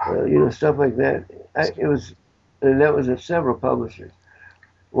 Stuff like that. It was, and that was at several publishers.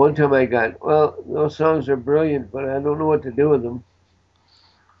 One time I got, well, those songs are brilliant, but I don't know what to do with them.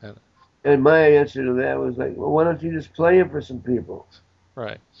 And- And my answer to that was like, well, why don't you just play them for some people?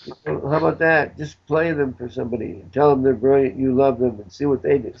 Right. How about that? Just play them for somebody. Tell them they're brilliant, you love them, and see what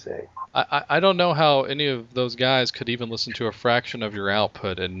they can say. I don't know how any of those guys could even listen to a fraction of your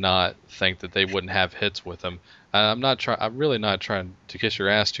output and not think that they wouldn't have hits with them. I'm really not trying to kiss your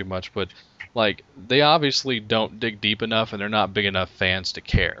ass too much, but like they obviously don't dig deep enough and they're not big enough fans to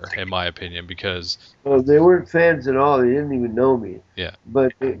care, in my opinion, because Well, they weren't fans at all. They didn't even know me. yeah.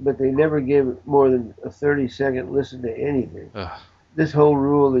 But they never gave more than a 30-second listen to anything. Ugh, This whole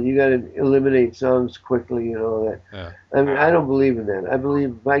rule that you got to eliminate songs quickly and all that. yeah. I mean, I don't believe in that. I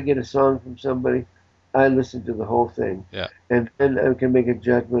believe if I get a song from somebody, I listen to the whole thing. Yeah. And then I can make a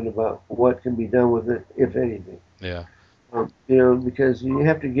judgment about what can be done with it, if anything. Yeah. Because you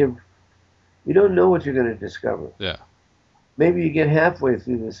have to give. You don't know what you're going to discover. Yeah. Maybe you get halfway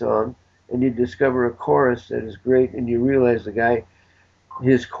through the song and you discover a chorus that is great, and you realize the guy,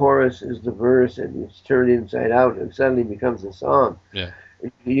 his chorus is the verse, and it's turned inside out, and suddenly becomes a song. Yeah.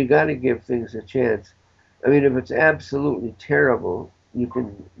 You got to give things a chance. I mean, if it's absolutely terrible, you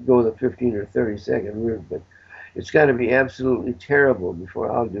can go the 15 or 30-second route, but it's got to be absolutely terrible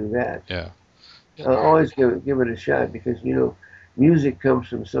before I'll do that. Yeah. I'll always give it a shot because music comes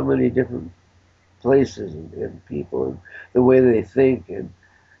from so many different places and people and the way they think, and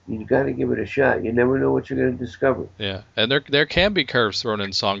you got to give it a shot. You never know what you're going to discover. Yeah, and there can be curves thrown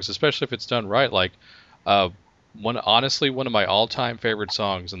in songs, especially if it's done right. Like, one of my all-time favorite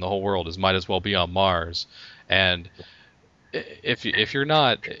songs in the whole world is "Might As Well Be on Mars," and if you're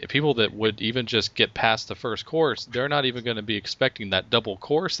not people that would even just get past the first chorus, they're not even going to be expecting that double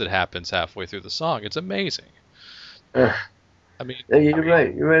chorus that happens halfway through the song. It's amazing. Uh, I mean, You're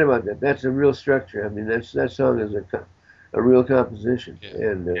right. You're right about that. That's a real structure. I mean, that song is a real composition,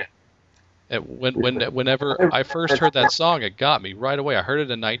 yeah. And whenever I first heard that song, it got me right away. I heard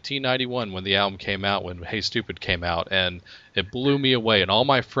it in 1991 when the album came out, when Hey Stupid came out, and it blew me away. And all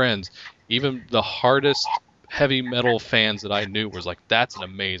my friends, even the hardest heavy metal fans that I knew, was like, "That's an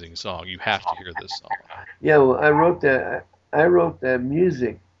amazing song. You have to hear this song." Yeah, well, I wrote that. I wrote that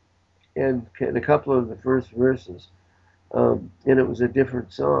music and a couple of the first verses, and it was a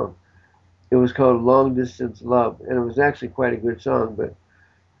different song. It was called "Long Distance Love," and it was actually quite a good song,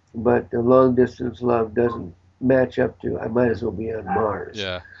 but the long distance love doesn't match up to I Might As Well Be on Mars.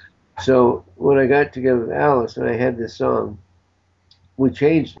 Yeah. So when I got together with Alice and I had this song, we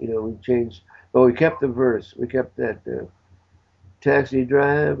changed, but we kept the verse. We kept that taxi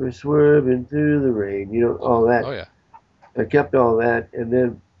driver swerving through the rain, all that. Oh yeah. I kept all that, and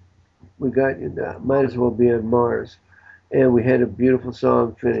then we got into Might As Well Be on Mars, and we had a beautiful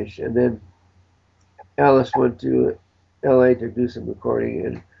song finished. And then Alice went to L.A. to do some recording,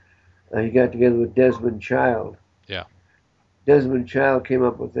 and he got together with Desmond Child. Yeah. Desmond Child came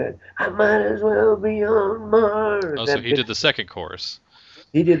up with that. I might as well be on Mars. Oh, so he did the second chorus.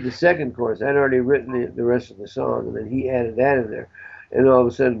 He did the second chorus. I'd already written the rest of the song, and then he added that in there. And all of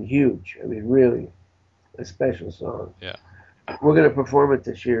a sudden, huge. I mean, really, a special song. Yeah. We're going to perform it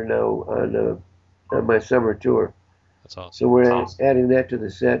this year now on my summer tour. That's awesome. So we're adding that to the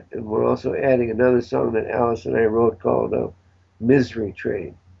set, and we're also adding another song that Alice and I wrote called Misery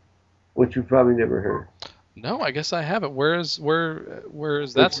Train, which you've probably never heard. No, I guess I haven't. Where is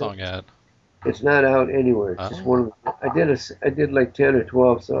that song at? It's not out anywhere. It's just one of I did like 10 or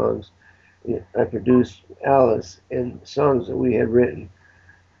 12 songs. I produced Alice and songs that we had written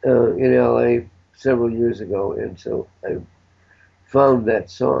in L.A. several years ago, and so I found that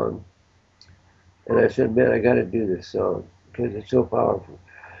song, and I said, "Man, I got to do this song because it's so powerful."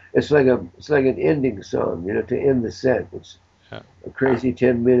 It's like an ending song, to end the set. It's a crazy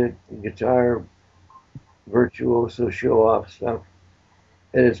 10-minute guitar virtuoso show-off stuff,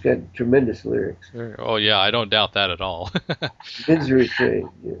 and it's got tremendous lyrics. Oh yeah, I don't doubt that at all. Misery Train.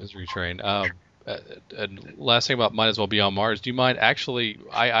 Yeah. Misery Train. And last thing about Might As Well Be on Mars. Do you mind? Actually,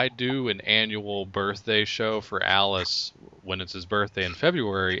 I do an annual birthday show for Alice when it's his birthday in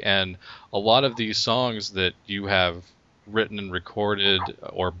February, and a lot of these songs that you have written and recorded,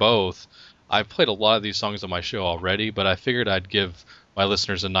 or both, I've played a lot of these songs on my show already, but I figured I'd give my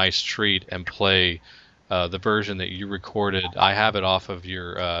listeners a nice treat and play the version that you recorded. I have it off of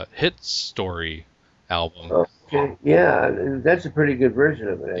your Hit Story album. Okay, yeah, that's a pretty good version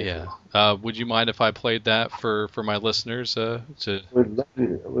of it. Actually. Yeah. Would you mind if I played that for my listeners? To I would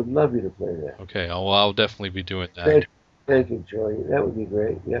love you to play that. Okay, I'll definitely be doing that. Thank you, Joy. That would be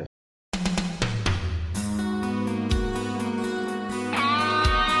great. Yeah.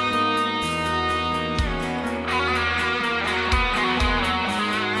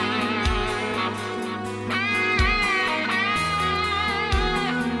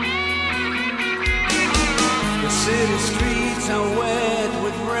 The city streets are wet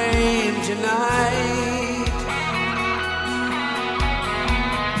with rain tonight.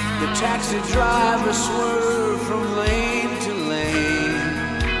 The taxi driver swerved from lane to lane.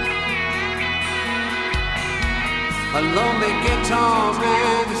 A lonely guitar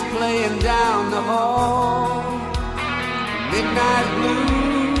man is playing down the hall. Midnight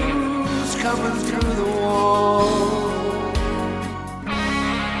blues coming through the wall.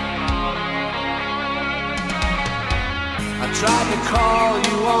 I tried to call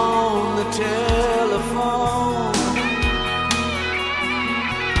you on the telephone.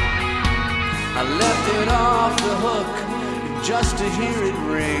 I left it off the hook just to hear it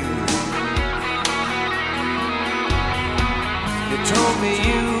ring. You told me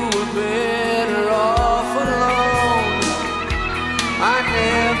you were better off alone. I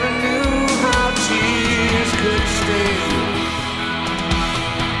never knew how tears could sting.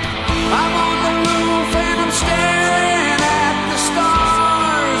 I'm on the roof and I'm staring at the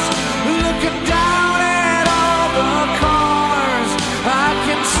stars, looking down at all the cars. I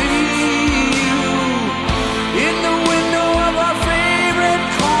can see you in the window of our favorite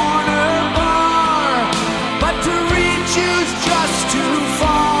corner bar, but to reach you's just too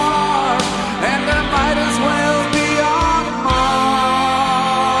far, and I might as well be on Mars.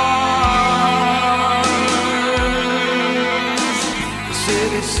 The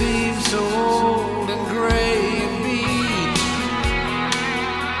city seems so old and gray and beat.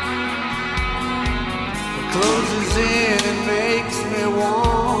 It closes in and makes me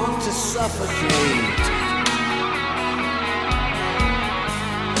want to suffocate.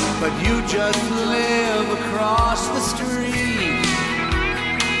 But you just live across the street,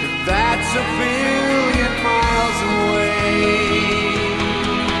 and that's a billion miles away.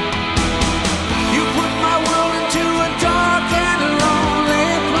 You put my world into a dark and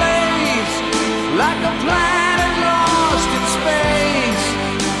lonely place, like a planet lost in space.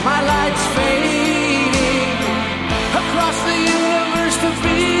 My light's fading across the universe to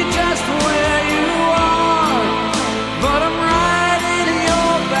be just where you are, but I'm right in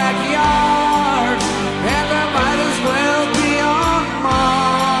your backyard, and I might as well be on Mars.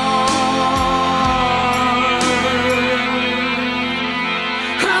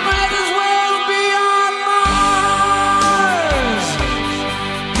 I might as well be on Mars.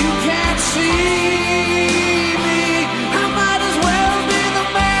 You can't see me. I might as well be the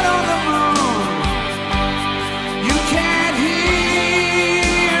man on the moon. You can't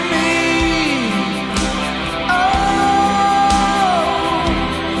hear me. Oh,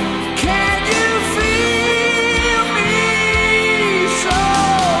 can you feel me? So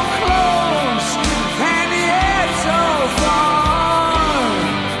close and yet so far.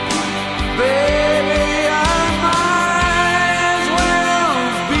 Baby, I might as well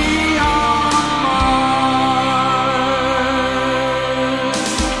be on Mars.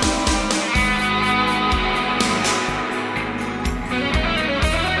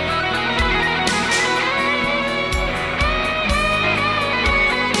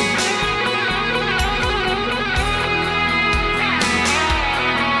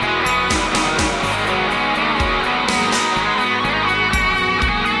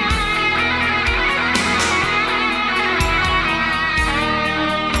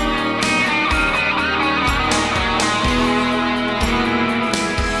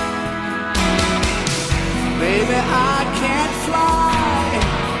 Baby, I can't fly.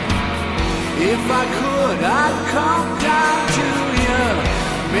 If I could, I'd come down to you.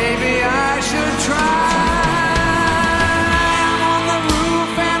 Maybe I should try. I'm on the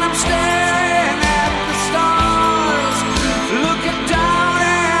roof and I'm staring at the stars, looking down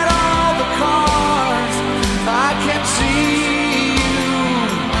at all the cars. I can see you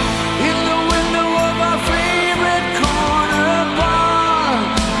in the window of our favorite corner bar,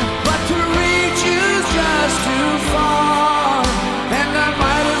 but to reach you's just too far, and I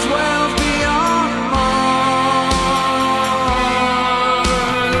might as well be on Mars.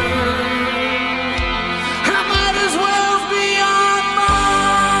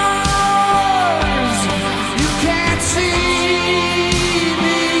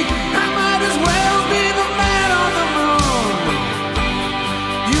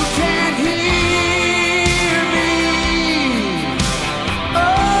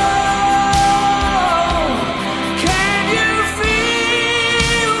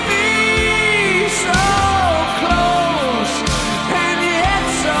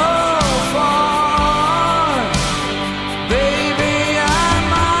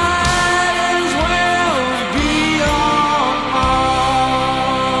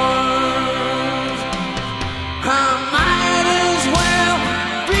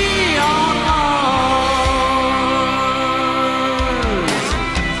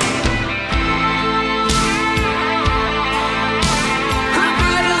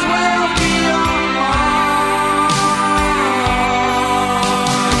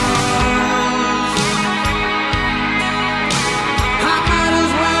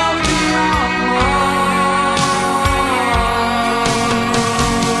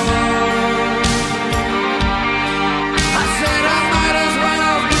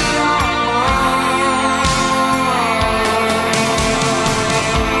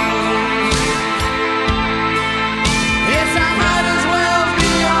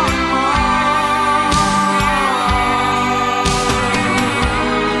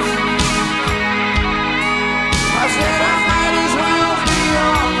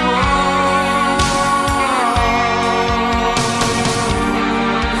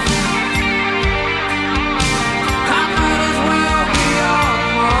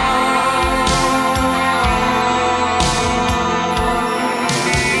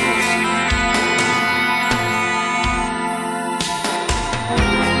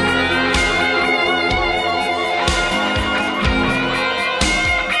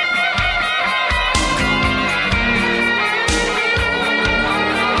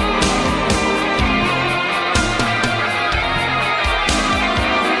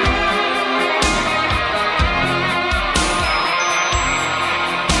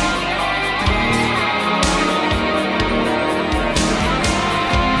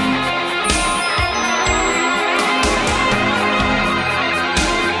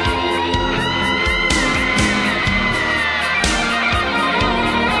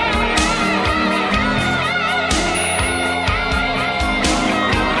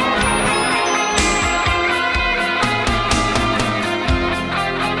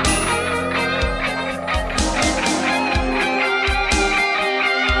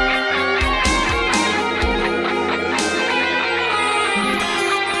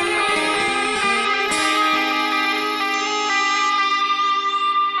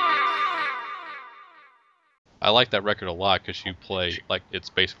 I like that record a lot because you play like it's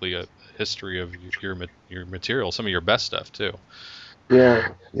basically a history of your material, some of your best stuff too. Yeah,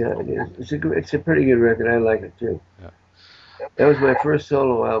 yeah, it is. It's a pretty good record. I like it too. Yeah. That was my first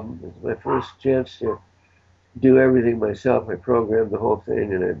solo album. It was my first chance to do everything myself. I programmed the whole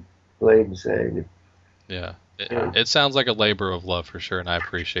thing and I played and sang. Yeah. And It sounds like a labor of love for sure, and I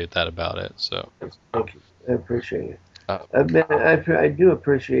appreciate that about it. So, thank you. I appreciate it. uh, I do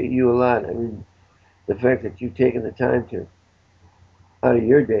appreciate you a lot. I mean, the fact that you've taken the time to out of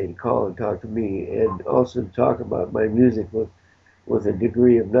your day to call and talk to me, and also to talk about my music with a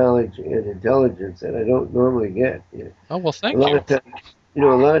degree of knowledge and intelligence that I don't normally get. You know, oh well, a thank lot you. of times, a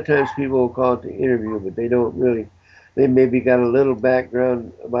lot of times people will call it the interview, but they don't really. They maybe got a little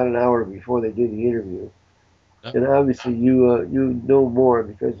background about an hour before they do the interview, Yeah. and obviously you know more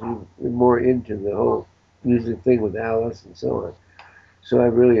because you're more into the whole music thing with Alice and so on. So I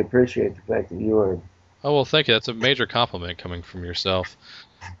really appreciate the fact that you are. Oh well, thank you. That's a major compliment coming from yourself.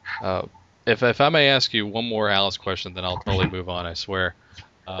 Uh, if I may ask you one more Alice question, then I'll totally move on. I swear.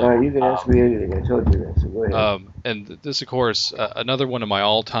 You can ask me anything. I told you that, so go ahead. And this, of course, another one of my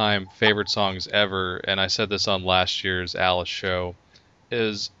all-time favorite songs ever, and I said this on last year's Alice show,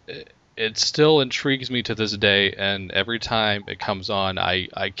 is it still intrigues me to this day, and every time it comes on,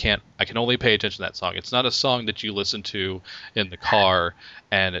 I can only pay attention to that song. It's not a song that you listen to in the car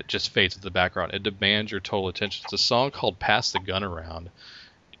and it just fades to the background. It demands your total attention. It's a song called "Pass the Gun Around."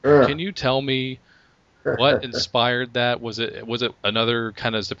 Can you tell me what inspired that? Was it another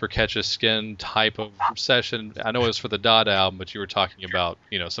kind of Zipper Catch a Skin type of session? I know it was for the Dada album, but you were talking about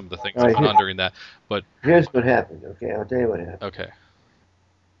some of the things All that right, went on during that. But here's what happened. Okay, I'll tell you what happened. okay,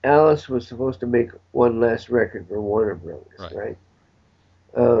 Alice was supposed to make one last record for Warner Brothers, right.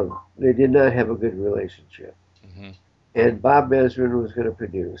 right? They did not have a good relationship. Hmm. And Bob Ezrin was going to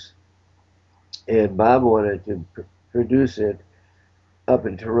produce. And Bob wanted to produce it up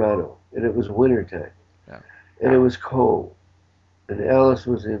in Toronto. And it was wintertime. Yeah. And it was cold. And Alice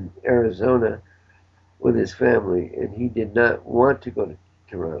was in Arizona with his family. And he did not want to go to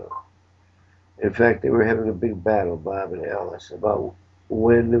Toronto. In fact, they were having a big battle, Bob and Alice, about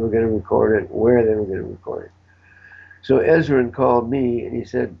when they were going to record it, where they were going to record it. So Ezrin called me and he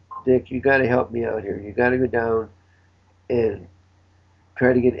said, Dick, you got to help me out here. You got to go down and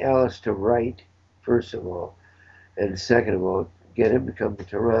try to get Alice to write, first of all, and second of all, get him to come to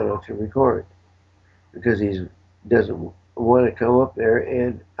Toronto to record because he doesn't want to come up there,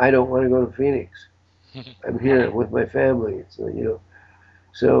 and I don't want to go to Phoenix. I'm here with my family, so.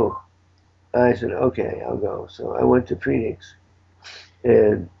 So I said, okay, I'll go. So I went to Phoenix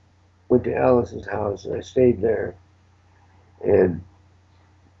and went to Alice's house, and I stayed there, and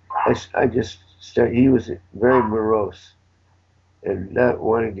I just started. He was very morose and not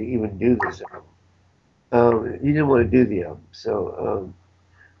wanting to even do this album. He didn't want to do the album, so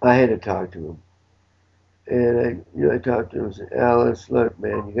I had to talk to him. And I talked to him and said, Alice, look,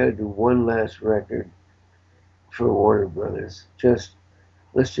 man, you got to do one last record for Warner Brothers.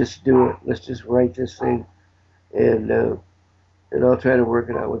 Let's just do it. Let's just write this thing, and I'll try to work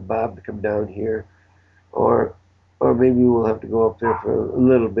it out with Bob to come down here, or maybe we'll have to go up there for a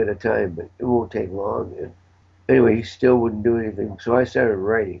little bit of time, but it won't take long. And anyway, he still wouldn't do anything, so I started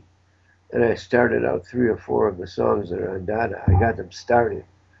writing. And I started out 3 or 4 of the songs that are on Dada. I got them started.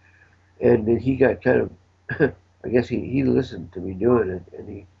 And then he got kind of, I guess he listened to me doing it, and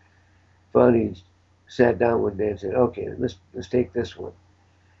he finally sat down one day and said, okay, let's take this one.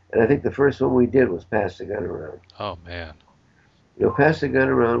 And I think the first one we did was Pass the Gun Around. Oh man. Pass the Gun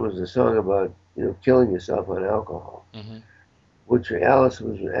Around was a song about, killing yourself on alcohol, Hmm. which Alice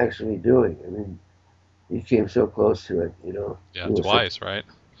was actually doing. I mean, he came so close to it, Yeah, He was twice, right?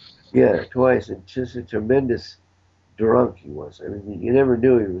 Yeah, twice, and just a tremendous drunk he was. I mean, you never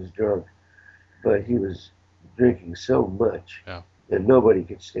knew he was drunk, but he was drinking so much Yeah. that nobody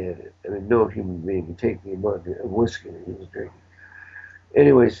could stand it. I mean, no human being could take the amount of whiskey that he was drinking.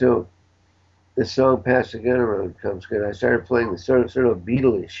 Anyway, so the song "Pass the Gun Around" comes good. I started playing the sort of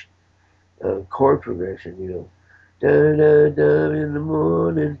Beatles-ish chord progression, da da da in the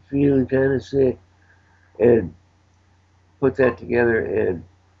morning, feeling kind of sick, and put that together. And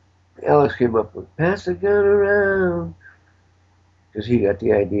Alice came up with "Pass the Gun Around" because he got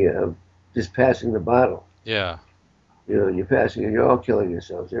the idea of just passing the bottle. Yeah. You're passing it, you're all killing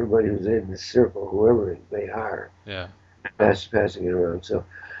yourselves. Everybody who's in the circle, whoever they are, Yeah. passing it around. So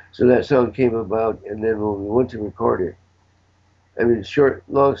that song came about, and then when we went to record it, I mean,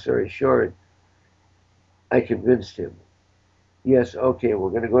 long story short, I convinced him. Yes, okay, we're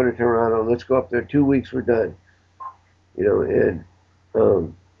going to go to Toronto. Let's go up there. 2 weeks, we're done. And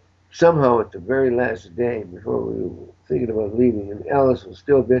somehow at the very last day before we were thinking about leaving, and Alice was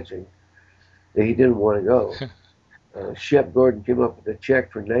still bitching that he didn't want to go. Shep Gordon came up with a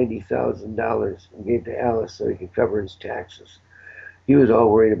check for $90,000 and gave to Alice so he could cover his taxes. He was all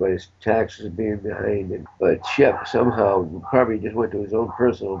worried about his taxes being behind, but Shep somehow probably just went to his own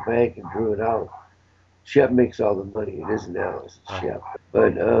personal bank and drew it out. Shep makes all the money. It isn't Alice, it's Shep.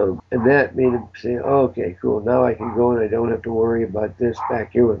 But and that made him say, oh, okay, cool. Now I can go and I don't have to worry about this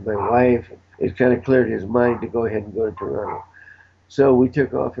back here with my wife. It kind of cleared his mind to go ahead and go to Toronto. So we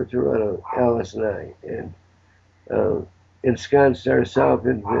took off for Toronto, Alice and I, and ensconced ourselves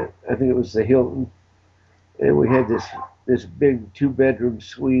in I think it was the Hilton, and we had this big 2-bedroom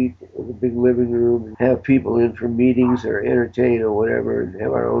suite with a big living room, and have people in for meetings or entertain or whatever, and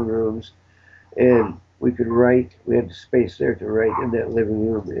have our own rooms. And we could write. We had the space there to write in that living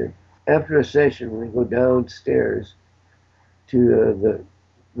room. And after a session, we go downstairs to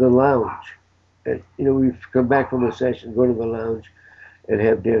the lounge. And, we come back from a session, go to the lounge, and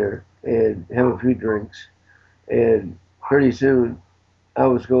have dinner and have a few drinks. And pretty soon, I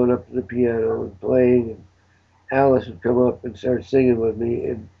was going up to the piano and playing, and Alice would come up and start singing with me,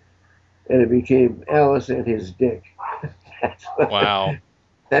 and it became Alice and his dick. Wow.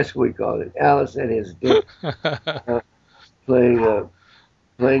 That's what we called it, Alice and his dick. Playing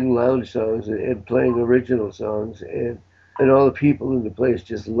lounge songs and playing original songs, and all the people in the place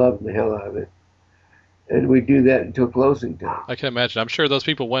just loved the hell out of it. And we do that until closing time. I can imagine. I'm sure those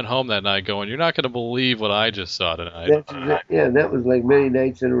people went home that night going, "You're not going to believe what I just saw tonight." That was like many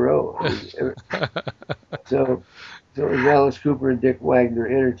nights in a row. So it was Alice Cooper and Dick Wagner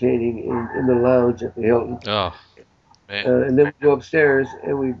entertaining in the lounge at the Hilton. Oh, man. And then we go upstairs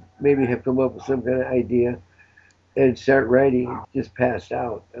and we maybe have come up with some kind of idea and start writing, and just passed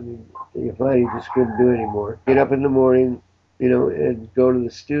out. I mean, you finally just couldn't do it anymore. Get up in the morning, and go to the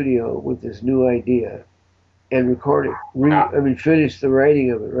studio with this new idea and record it. Finish the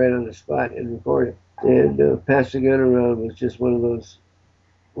writing of it right on the spot and record it. And Pass the Gun Around was just one of those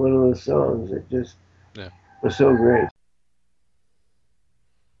songs that just was so great.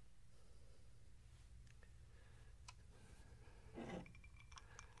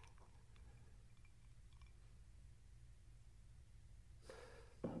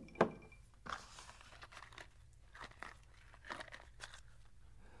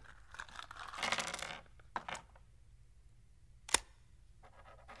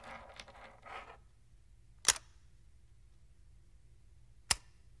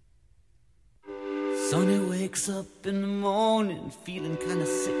 Sonny wakes up in the morning feeling kinda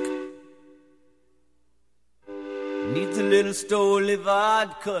sick. Needs a little Stoli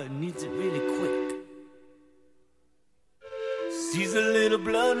vodka, needs it really quick. Sees a little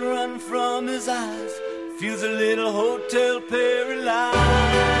blood run from his eyes, feels a little hotel paralyzed.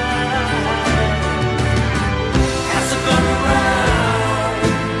 Pass a gun around,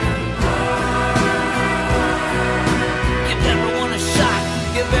 give everyone a shot,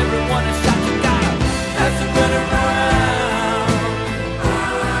 give everyone a shot. You gotta pass a gun around.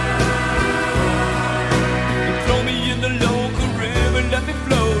 You throw me in the local river, let me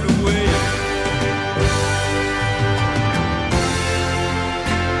float away.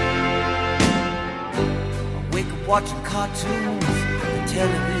 I wake up watching cartoons, the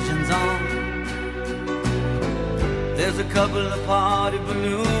television's on. There's a couple of party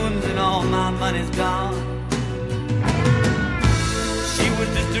balloons and all my money's gone. She was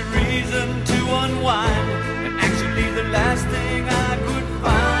just a reason to unwind, and actually the last thing I could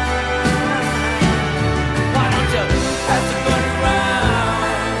find. Why don't you pass the gun around?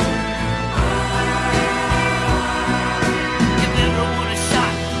 Give everyone a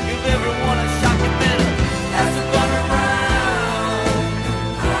shot, give everyone a shot. You better pass the gun around.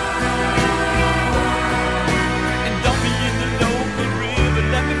 And dump me in the local river,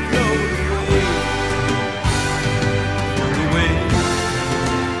 let me float away. Float away.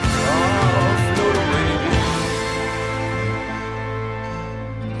 Oh, float away.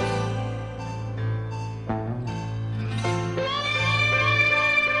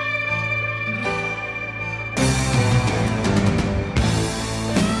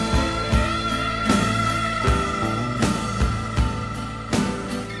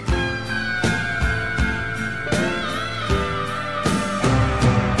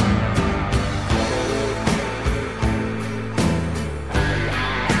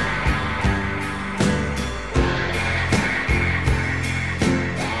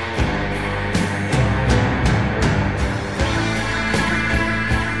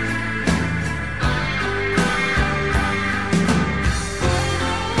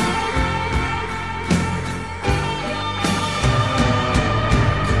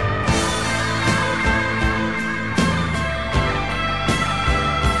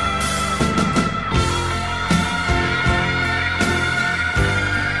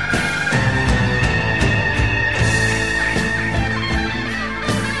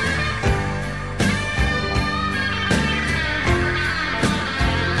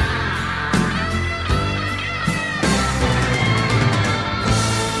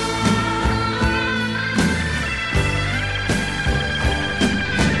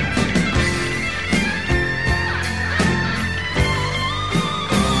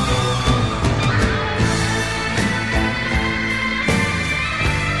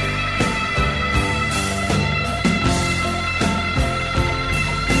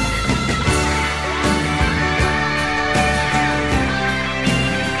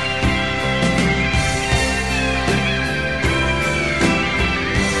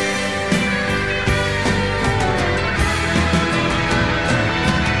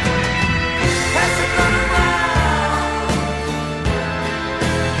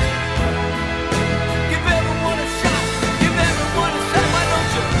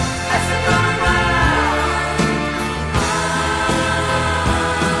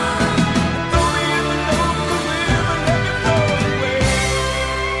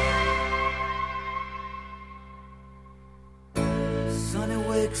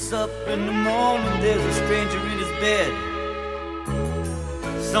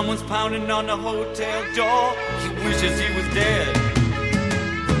 Someone's pounding on the hotel door. He wishes he was dead.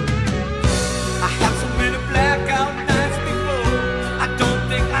 I have so many blackout nights before. I don't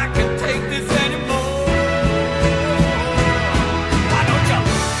think I can take this anymore. Why don't you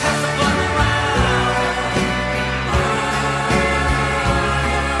pass the gun around?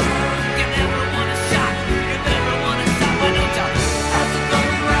 Give everyone a shot. Give everyone a shot. Why don't you pass the gun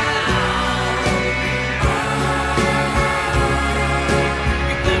around?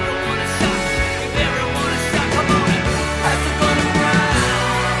 Give everyone a shot. Give everyone a shot. Come on and pass the gun around.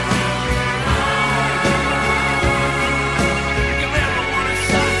 Give everyone a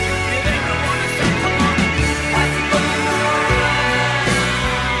shot. Give everyone a shot. Come on and pass the gun around.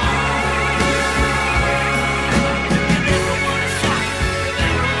 Give everyone a shot. Give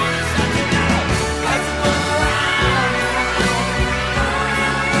everyone a shot. You gotta pass the gun around.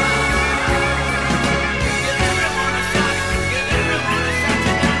 Give everyone a shot. Give everyone a shot.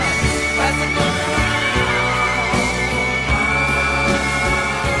 You gotta pass the gun around.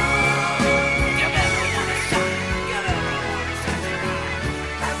 Give everyone a shot. Give everyone a shot. You gotta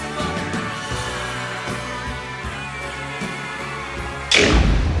pass the gun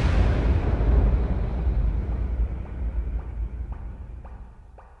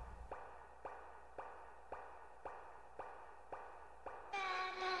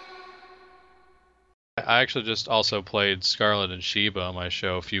I actually just also played Scarlet and Sheba on my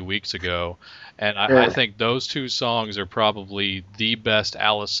show a few weeks ago, and Yeah. I think those two songs are probably the best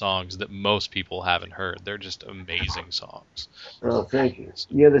Alice songs that most people haven't heard. They're just amazing songs. Oh, thank you.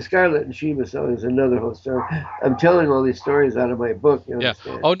 Yeah, the Scarlet and Sheba song is another whole story. I'm telling all these stories out of my book, you Yeah.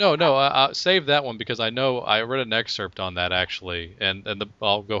 understand? Oh no, save that one because I know I read an excerpt on that actually, and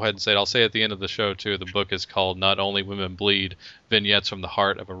I'll go ahead and say it. I'll say it at the end of the show too. The book is called "Not Only Women Bleed: Vignettes from the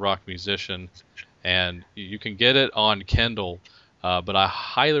Heart of a Rock Musician," and you can get it on Kindle. But I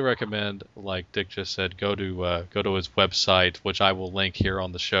highly recommend, like Dick just said, go to his website, which I will link here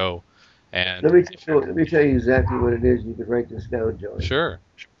on the show. And Let me tell you exactly what it is. You can write this down, Joey. sure,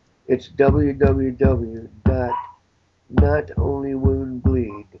 It's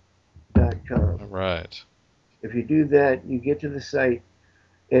www.notonlywomenbleed.com. all right, If you do that, you get to the site,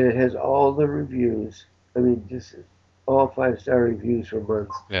 and it has all the reviews. I mean, just all 5-star reviews for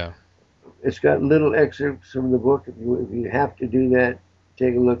months. yeah, It's got little excerpts from the book. If you have to do that,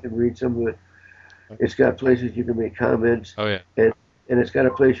 take a look and read some of it. It's got places you can make comments, oh yeah. and it's got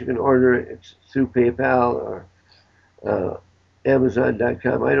a place you can order it. It's through PayPal or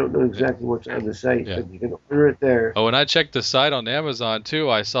Amazon.com. I don't know exactly what's on the site, Yeah. but you can order it there. Oh, and I checked the site on Amazon too.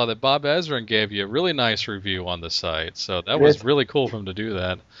 I saw that Bob Ezrin gave you a really nice review on the site, so that was Yes. really cool for him to do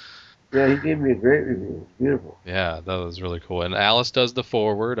that. Yeah, he gave me a great review. It's beautiful. Yeah, that was really cool. And Alice does the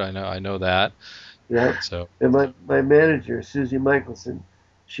foreword. I know that. Yeah. So And my manager, Susie Michelson,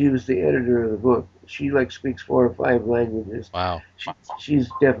 she was the editor of the book. She speaks 4 or 5 languages. wow. She's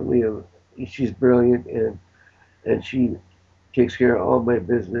definitely she's brilliant, and she takes care of all my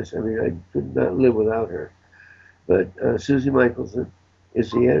business. I mean, I could not live without her. But Susie Michelson is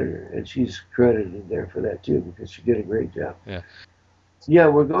the editor, and she's credited there for that too because she did a great job. Yeah. Yeah,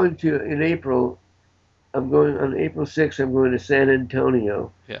 we're going to in April. I'm going on April 6th. I'm going to San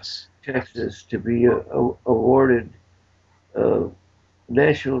Antonio, Yes. Texas, to be awarded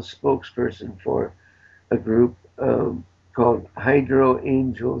national spokesperson for a group called Hydro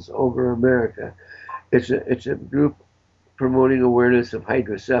Angels Over America. It's a group promoting awareness of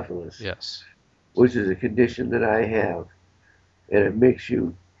hydrocephalus, Yes. which is a condition that I have, and it makes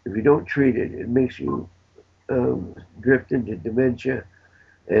you, if you don't treat it, it makes you drift into dementia.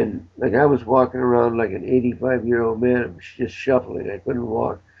 And like I was walking around like an 85-year-old man, just shuffling. I couldn't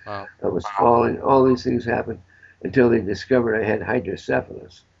walk. Wow. I was falling. All these things happened until they discovered I had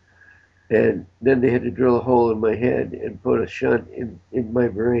hydrocephalus. And then they had to drill a hole in my head and put a shunt in my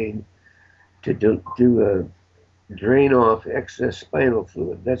brain to drain off excess spinal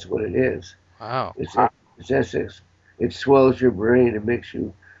fluid. That's what it is. Wow. It's excess. It swells your brain and makes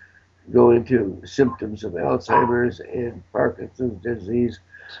you go into symptoms of Alzheimer's and Parkinson's disease.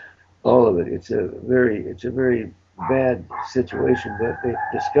 All of it. It's a very bad situation, but they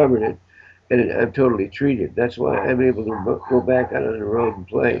discovered it, and I'm totally treated. That's why I'm able to go back out on the road and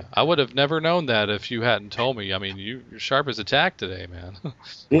play. I would have never known that if you hadn't told me. I mean, you're sharp as a tack today, man.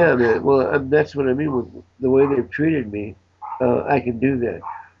 Yeah, man. Well, that's what I mean with the way they've treated me. I can do that.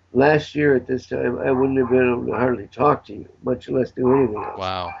 Last year at this time, I wouldn't have been able to hardly talk to you, much less do anything else.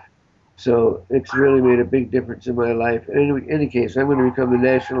 Wow. So it's really made a big difference in my life. In any case, I'm going to become the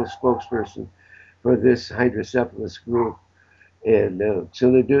national spokesperson for this hydrocephalus group. And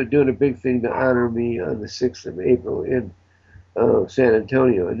so they're doing a big thing to honor me on the 6th of April in San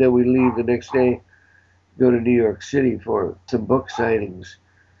Antonio, and then we leave the next day, go to New York City for some book signings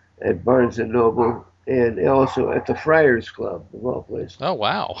at Barnes and Noble, and also at the Friars Club, of all places. Oh,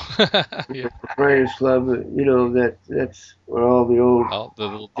 wow. Yeah. The Friars Club, that's where all the old Well, the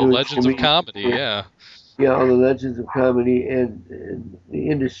Jewish legends of comedians comedy, were. yeah. Yeah, all the legends of comedy and the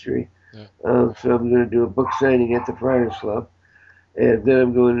industry. Yeah. So I'm going to do a book signing at the Friars Club, and then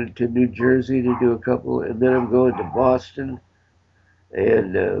I'm going to New Jersey to do a couple, and then I'm going to Boston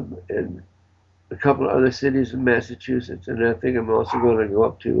and a couple of other cities in Massachusetts, and I think I'm also going to go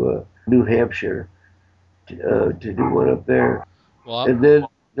up to New Hampshire to do one up there, Well, and then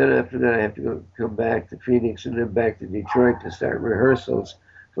after that I have to come back to Phoenix and then back to Detroit to start rehearsals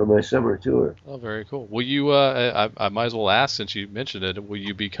for my summer tour. oh, very cool. Will you, I might as well ask since you mentioned it, will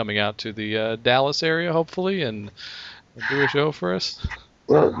you be coming out to the Dallas area, hopefully, and do a show for us?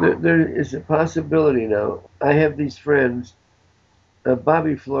 Well, there is a possibility now. I have these friends.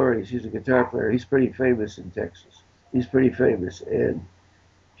 Bobby Flores, he's a guitar player. He's pretty famous in Texas. He's pretty famous, and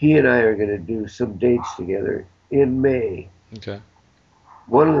he and I are going to do some dates together in May. Okay.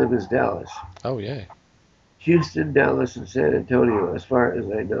 One of them is Dallas. Oh, yay. Houston, Dallas, and San Antonio, as far as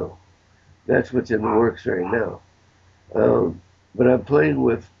I know. That's what's in the works right now. But I'm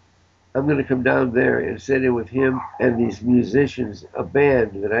going to come down there and sit in with him and these musicians, a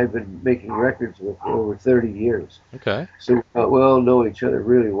band that I've been making records with for over 30 years. Okay. So we all know each other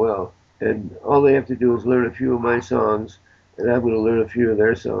really well. And all they have to do is learn a few of my songs, and I'm going to learn a few of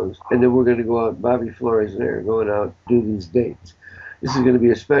their songs. And then we're going to go out, Bobby Flores and I are going out do these dates. This is going to be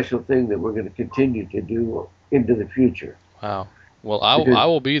a special thing that we're going to continue to do into the future. Wow. Well, I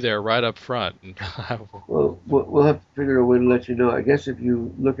will be there right up front. Well, we'll have to figure a way to let you know. I guess if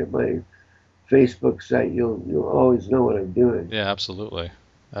you look at my Facebook site, you'll always know what I'm doing. Yeah, absolutely.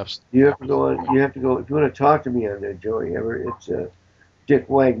 You have to go on. You have to go if you want to talk to me on there, Joey. It's Dick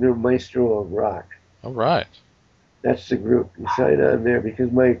Wagner, Maestro of Rock. All right. That's the group. You sign on there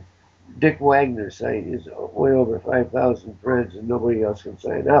because my Dick Wagner site is way over 5,000 friends, and nobody else can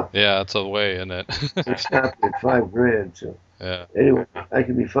sign up. Yeah, that's a way, isn't it? It's stopped at $5,000. So Yeah. anyway, I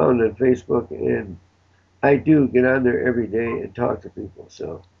can be found on Facebook, and I do get on there every day and talk to people.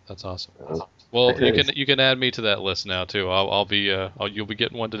 So That's awesome. Well, you can add me to that list now too. I'll be you'll be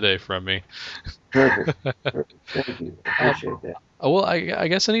getting one today from me. Perfect. Thank you. I appreciate that. Well, I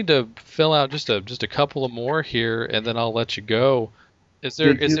guess I need to fill out just a couple of more here, and then I'll let you go. Is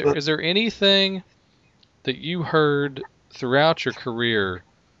there anything that you heard throughout your career,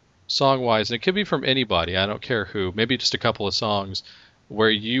 song wise, and it could be from anybody, I don't care who, maybe just a couple of songs, where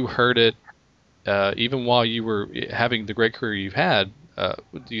you heard it even while you were having the great career you've had?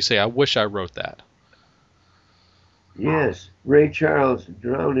 You say, I wish I wrote that. Yes, Ray Charles,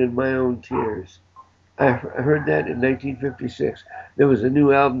 Drown in My Own Tears. I heard that in 1956. There was a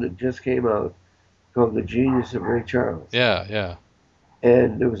new album that just came out called The Genius of Ray Charles. Yeah, yeah.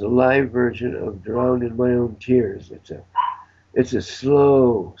 And there was a live version of Drowned in My Own Tears. It's a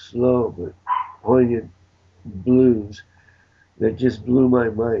slow but poignant blues that just blew my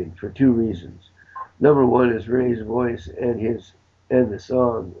mind for two reasons. Number one is Ray's voice and the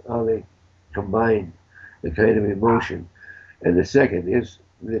song, how they combine the kind of emotion. And the second is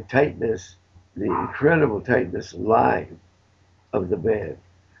the tightness, the incredible tightness live of the band.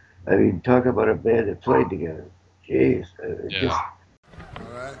 I mean, talk about a band that played together. Jeez. Yeah. All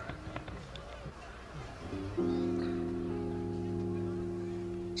right.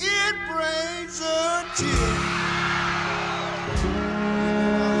 It brings a tear.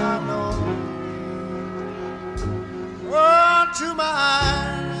 I know. Oh, to my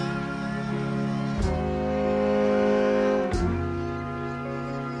eyes.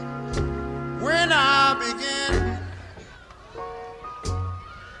 When I begin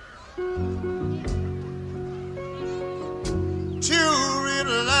to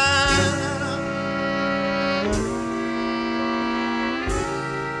realize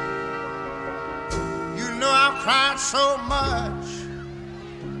you know I've cried so much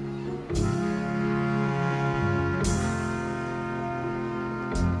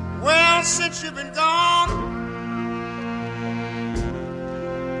well since you've been gone.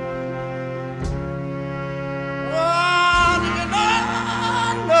 Oh, you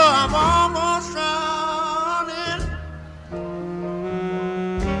know I'm almost drowning.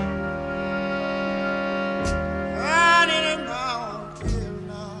 I didn't know till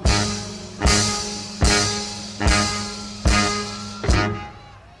now.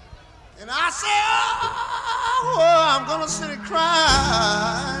 And I say, oh, I'm gonna sit and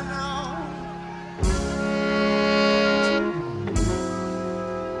cry now.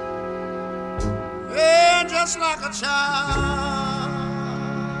 Yeah, just like a child.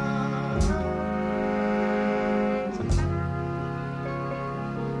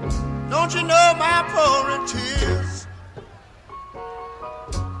 Don't you know my pouring tears?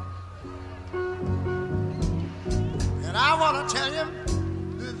 And I want to tell you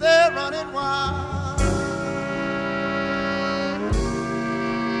that they're running wild.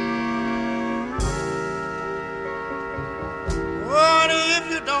 What if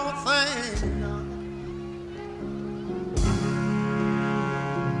you don't think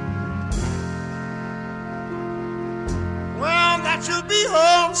well that you'll be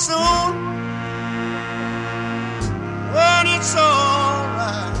home soon? When it's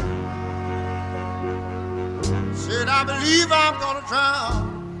alright, said I believe I'm gonna drown.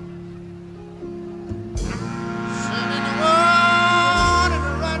 Said in the water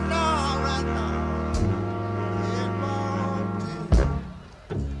right now, in my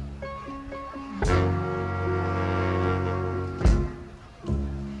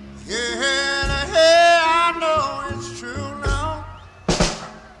yeah, I know it's true now.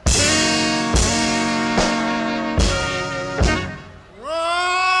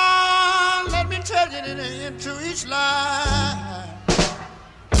 Well, let me tell you into each line.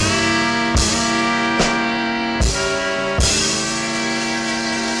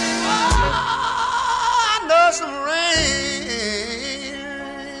 Oh, I know some rain.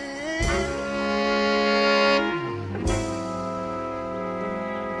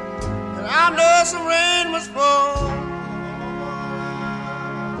 And I know some rain must fall.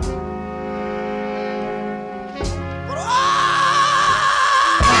 But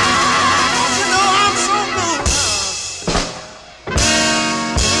don't you know I'm so blue now?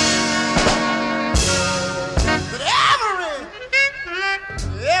 But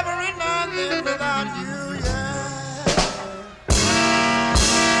every now and then without you, yeah.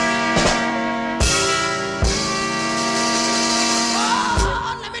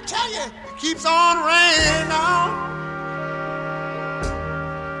 Oh, let me tell you, it keeps on raining now.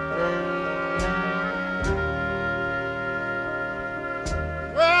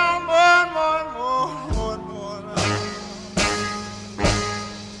 Well, more now.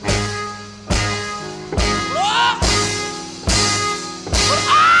 Oh, but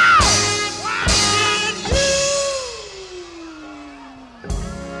why did you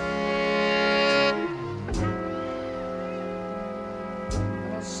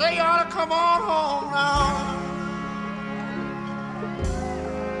say you ought to come on home now?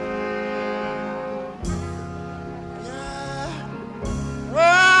 Yeah.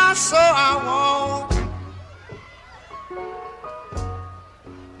 Well, so I won't.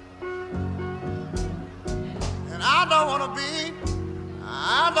 And I don't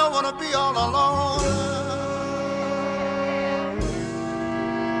want to be all alone.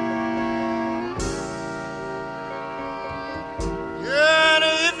 Yeah, and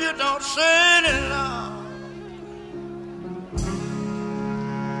if you don't say it now,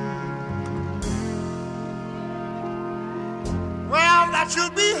 well, that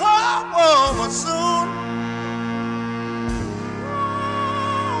you'll be home over soon.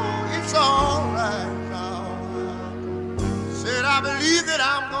 Oh, it's all right now. Said I believe that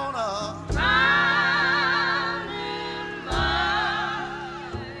I'm gonna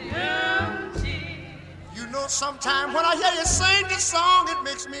you know, sometime when I hear you sing this song, it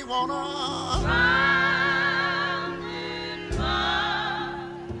makes me wanna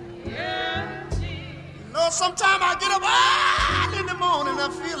you know, sometime I get up early in the morning, I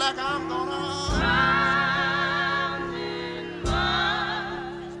feel like I'm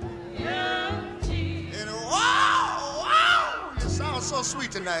and wow, you sound so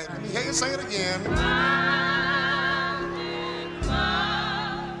sweet tonight. Let me hear you sing it again.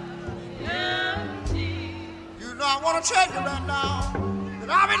 You know, I want to tell you right now that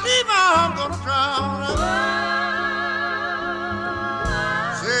I believe I'm gonna drown.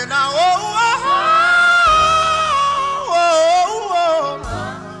 Say now,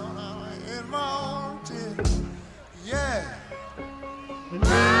 in my own tears, yeah.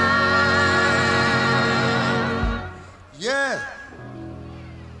 Yeah,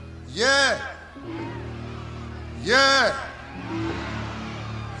 yeah, yeah,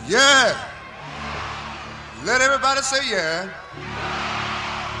 yeah. Let everybody say yeah.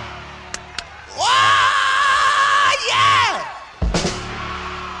 Oh, yeah,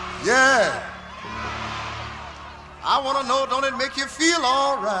 yeah. I want to know, don't it make you feel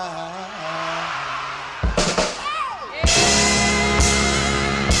all right?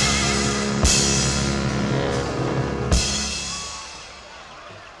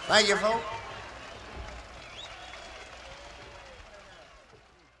 Thank you, folks.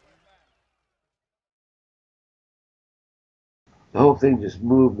 the whole thing just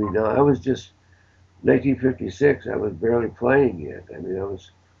moved me. Now, I was just 1956. I was barely playing yet. I mean,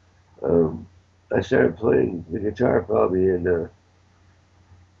 um, I started playing the guitar probably in.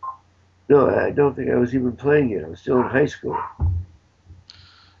 No, I don't think I was even playing yet. I was still in high school.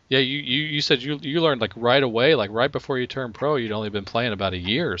 Yeah, you said you learned like right away, like right before you turned pro. You'd only been playing about a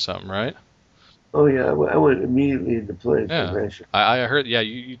year or something, right? Oh yeah, I went immediately into playing Yeah, professional. I heard. Yeah,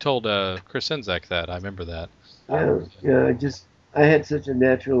 you told Chris Senzak that. I remember that. Yeah. I had such a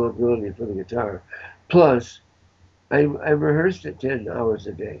natural ability for the guitar. Plus, I rehearsed it 10 hours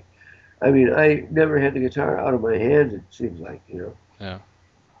a day. I mean, I never had the guitar out of my hands. It seems like, you know. Yeah.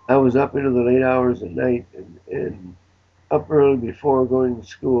 I was up into the late hours at night and up early before going to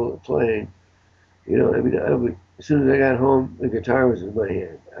school and playing. You know, I mean, as soon as I got home, the guitar was in my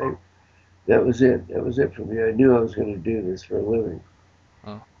hand. That was it. That was it for me. I knew I was going to do this for a living.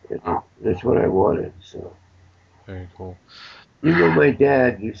 Oh, And that's what I wanted. So, very cool. you know, my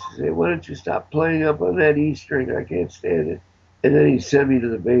dad used to say, "Why don't you stop playing up on that E string? I can't stand it." And then he'd send me to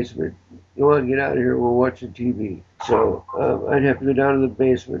the basement. "You want to get out of here? We're watching TV." So I'd have to go down to the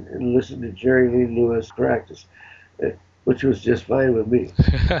basement and listen to Jerry Lee Lewis practice, which was just fine with me.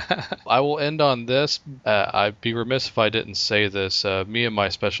 I will end on this. I'd be remiss if I didn't say this. Me and my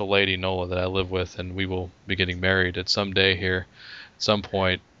special lady, Nola, that I live with, and we will be getting married at some day here, at some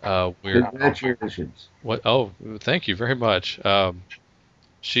point. Congratulations. What? Oh, thank you very much. We're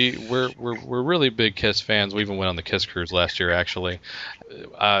really big Kiss fans. We even went on the Kiss cruise last year, actually.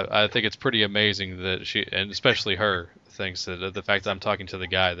 I think it's pretty amazing that she, and especially her, thinks that the fact that I'm talking to the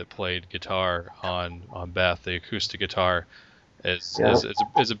guy that played guitar on Beth, the acoustic guitar, is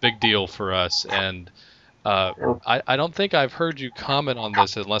a big deal for us. And I don't think I've heard you comment on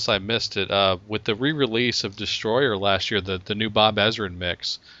this unless I missed it. With the re-release of Destroyer last year, the new Bob Ezrin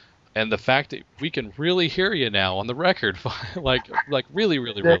mix. And the fact that we can really hear you now on the record, like really.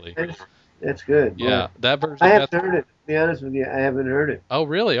 That's good. Yeah, that version. I haven't heard it. To be honest with you, I haven't heard it. Oh,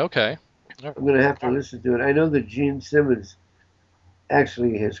 really? Okay. I'm going to have to listen to it. I know that Gene Simmons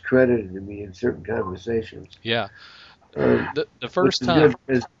actually has credited me in certain conversations. Yeah. The first time. Good,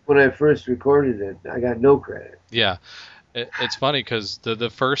 because when I first recorded it, I got no credit. Yeah. It's funny because the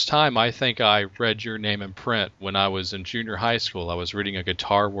first time I think I read your name in print when I was in junior high school, I was reading a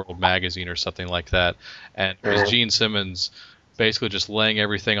Guitar World magazine or something like that, and it was Gene Simmons basically just laying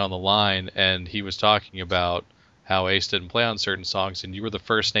everything on the line, and he was talking about how Ace didn't play on certain songs, and you were the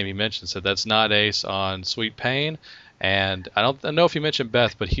first name he mentioned, said that's not Ace on Sweet Pain, and I don't know if he mentioned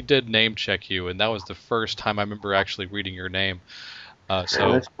Beth, but he did name check you, and that was the first time I remember actually reading your name.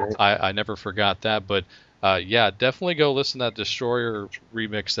 So I never forgot that, but yeah, definitely go listen to that Destroyer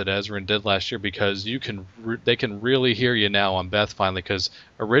remix that Ezrin did last year because they can really hear you now on Beth finally. Because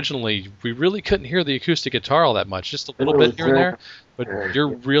originally we really couldn't hear the acoustic guitar all that much, just a little bit here and there. But you're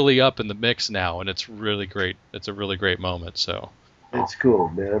really up in the mix now, and it's really great. It's a really great moment. So it's cool,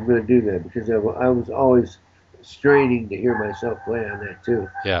 man. I'm going to do that because I was always straining to hear myself play on that too.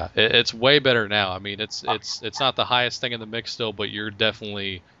 Yeah, it's way better now. I mean, it's not the highest thing in the mix still, but you're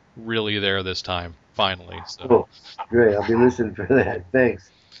definitely really there this time. Finally. So. Cool. Great. I'll be listening for that.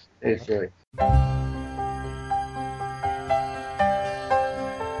 Thanks. Thanks, Roy.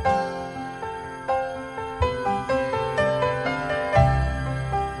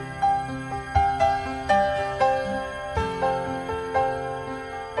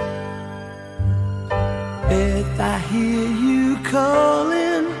 Beth, I hear you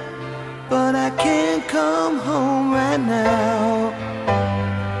calling, but I can't come home right now.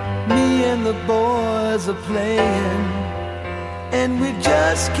 Me and the boys are playing, and we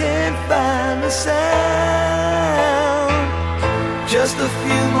just can't find the sound. Just a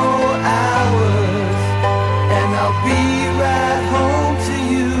few more hours, and I'll be right home to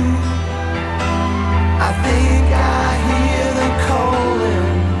you. I think I hear them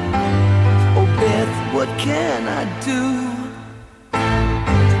calling. Oh, Beth, what can I do?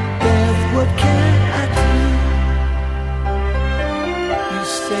 Beth, what can I do? You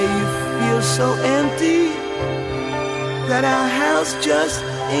say you feel so empty, that our house just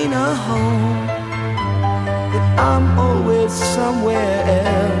ain't a home, that I'm always somewhere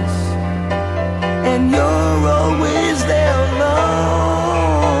else, and you're always there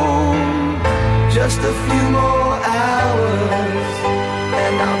alone. Just a few more hours,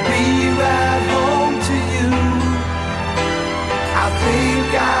 and I'll be right home to you. I think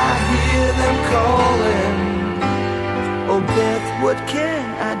I hear them calling. Oh, Beth, what can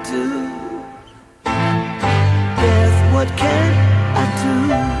I do? Beth, what can I do?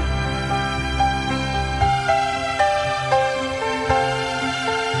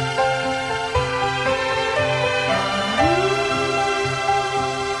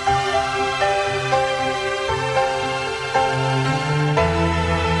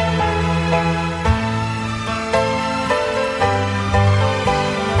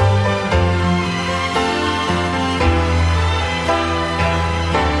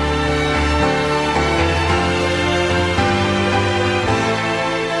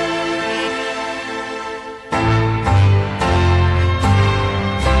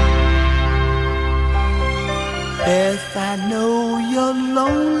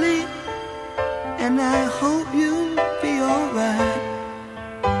 Billy, and I hope you'll be alright.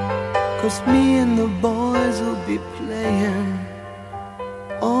 'Cause me and the boys will be playing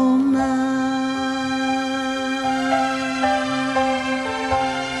all night.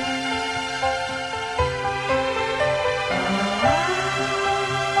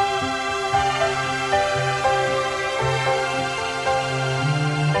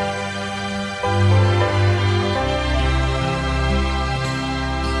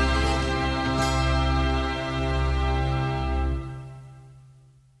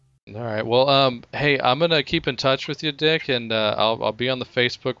 All right. Well, hey, I'm gonna keep in touch with you, Dick, and I'll be on the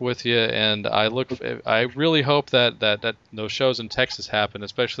Facebook with you. And I really hope that those shows in Texas happen,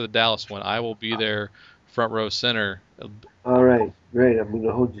 especially the Dallas one. I will be there, front row center. All right, great. I'm going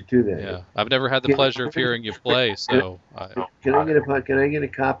to hold you to that. Yeah, I've never had the pleasure of hearing you play, so. Can I get a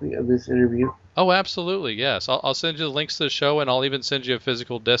copy of this interview? Oh, absolutely, yes. I'll send you the links to the show, and I'll even send you a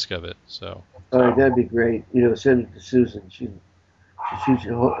physical disc of it. So. All right, that'd be great. Send it to Susan. She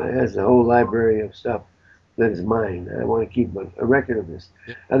has a whole library of stuff that is mine. I want to keep a record of this.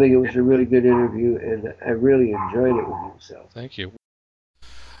 Yeah. I think it was a really good interview, and I really enjoyed it with you. So. Thank you.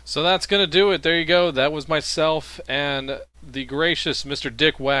 So that's going to do it. There you go. That was myself and the gracious Mr.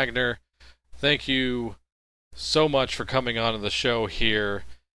 Dick Wagner. Thank you so much for coming on to the show here.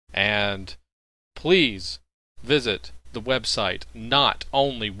 And please visit the website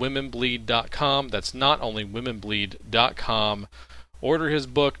notonlywomenbleed.com. That's notonlywomenbleed.com. Order his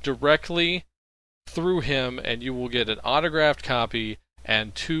book directly through him, and you will get an autographed copy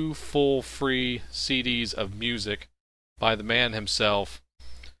and 2 full free CDs of music by the man himself.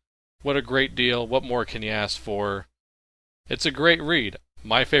 What a great deal. What more can you ask for? It's a great read.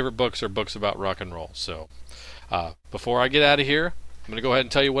 My favorite books are books about rock and roll. So, before I get out of here, I'm going to go ahead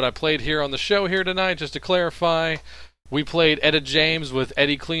and tell you what I played here on the show here tonight, just to clarify. We played Etta James with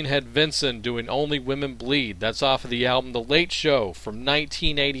Eddie Cleanhead Vinson doing Only Women Bleed. That's off of the album The Late Show from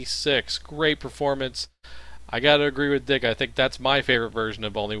 1986. Great performance. I got to agree with Dick. I think that's my favorite version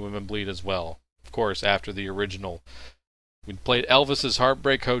of Only Women Bleed as well. Of course, after the original. We played Elvis's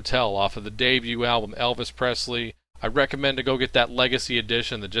Heartbreak Hotel off of the debut album Elvis Presley. I recommend to go get that Legacy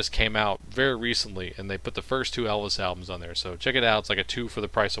edition that just came out very recently, and they put the first 2 Elvis albums on there. So check it out. It's like a 2 for the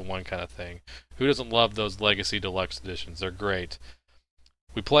price of 1 kind of thing. Who doesn't love those Legacy Deluxe editions? They're great.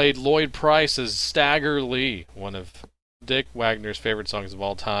 We played Lloyd Price's Stagger Lee, one of Dick Wagner's favorite songs of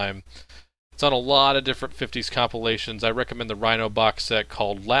all time. It's on a lot of different 50s compilations. I recommend the Rhino box set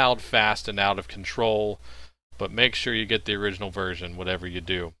called Loud, Fast, and Out of Control. But make sure you get the original version, whatever you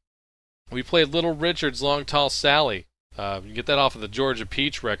do. We played Little Richard's Long Tall Sally. You can get that off of the Georgia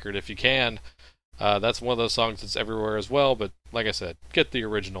Peach record if you can. That's one of those songs that's everywhere as well, but like I said, get the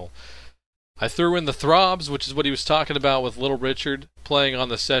original. I threw in the Throbs, which is what he was talking about with Little Richard, playing on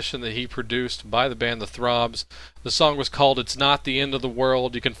the session that he produced by the band The Throbs. The song was called It's Not the End of the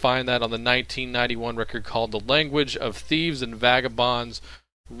World. You can find that on the 1991 record called The Language of Thieves and Vagabonds.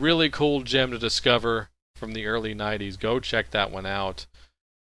 Really cool gem to discover from the early 90s. Go check that one out.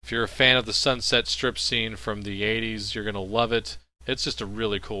 If you're a fan of the Sunset Strip scene from the 80s, you're going to love it. It's just a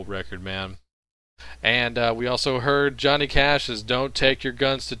really cool record, man. And we also heard Johnny Cash's Don't Take Your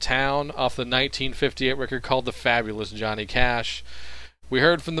Guns to Town off the 1958 record called The Fabulous Johnny Cash. We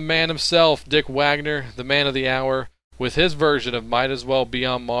heard from the man himself, Dick Wagner, the man of the hour, with his version of Might As Well Be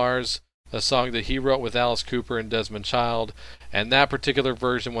on Mars, a song that he wrote with Alice Cooper and Desmond Child. And that particular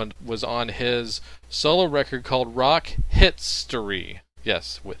version was on his solo record called Rock Hits Story.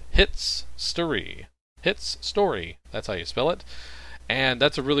 Yes, with Hits Story. Hits Story. That's how you spell it. And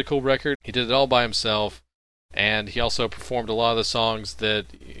that's a really cool record. He did it all by himself. And he also performed a lot of the songs that,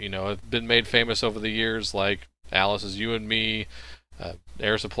 have been made famous over the years, like Alice's You and Me,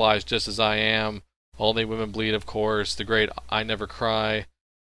 Air Supply's Just As I Am, Only Women Bleed, of course, the great I Never Cry.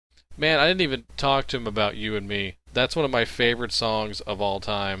 Man, I didn't even talk to him about You and Me. That's one of my favorite songs of all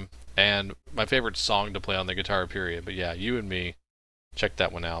time, and my favorite song to play on the guitar, period. But yeah, You and Me, check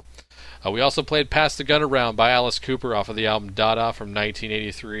that one out. We also played Pass the Gun Around by Alice Cooper off of the album Dada from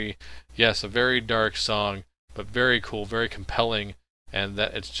 1983. Yes, a very dark song, but very cool, very compelling, and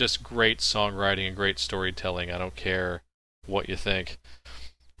that it's just great songwriting and great storytelling. I don't care what you think.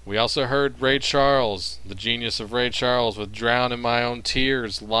 We also heard Ray Charles, the genius of Ray Charles, with Drown in My Own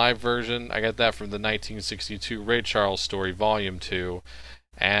Tears, live version. I got that from the 1962 Ray Charles Story, Volume 2.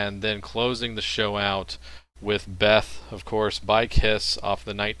 And then closing the show out with Beth, of course, by Kiss, off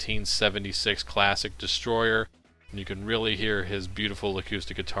the 1976 classic Destroyer. And you can really hear his beautiful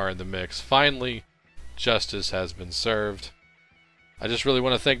acoustic guitar in the mix. Finally, justice has been served. I just really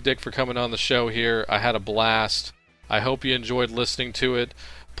want to thank Dick for coming on the show here. I had a blast. I hope you enjoyed listening to it.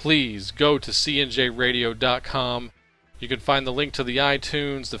 please go to cnjradio.com. You can find the link to the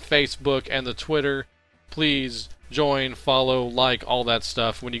iTunes, the Facebook, and the Twitter. Please join, follow, like, all that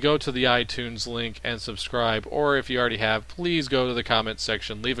stuff. When you go to the iTunes link and subscribe, or if you already have, please go to the comment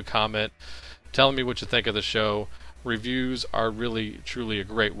section, leave a comment, tell me what you think of the show. Reviews are really, truly a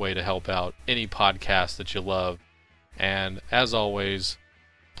great way to help out any podcast that you love. And as always,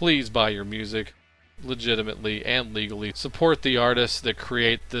 please buy your music legitimately and legally. Support the artists that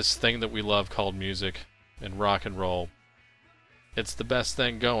create this thing that we love called music and rock and roll. It's the best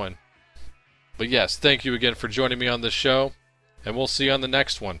thing going. But yes, thank you again for joining me on this show, and we'll see you on the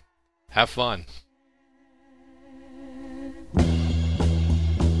next one. Have fun.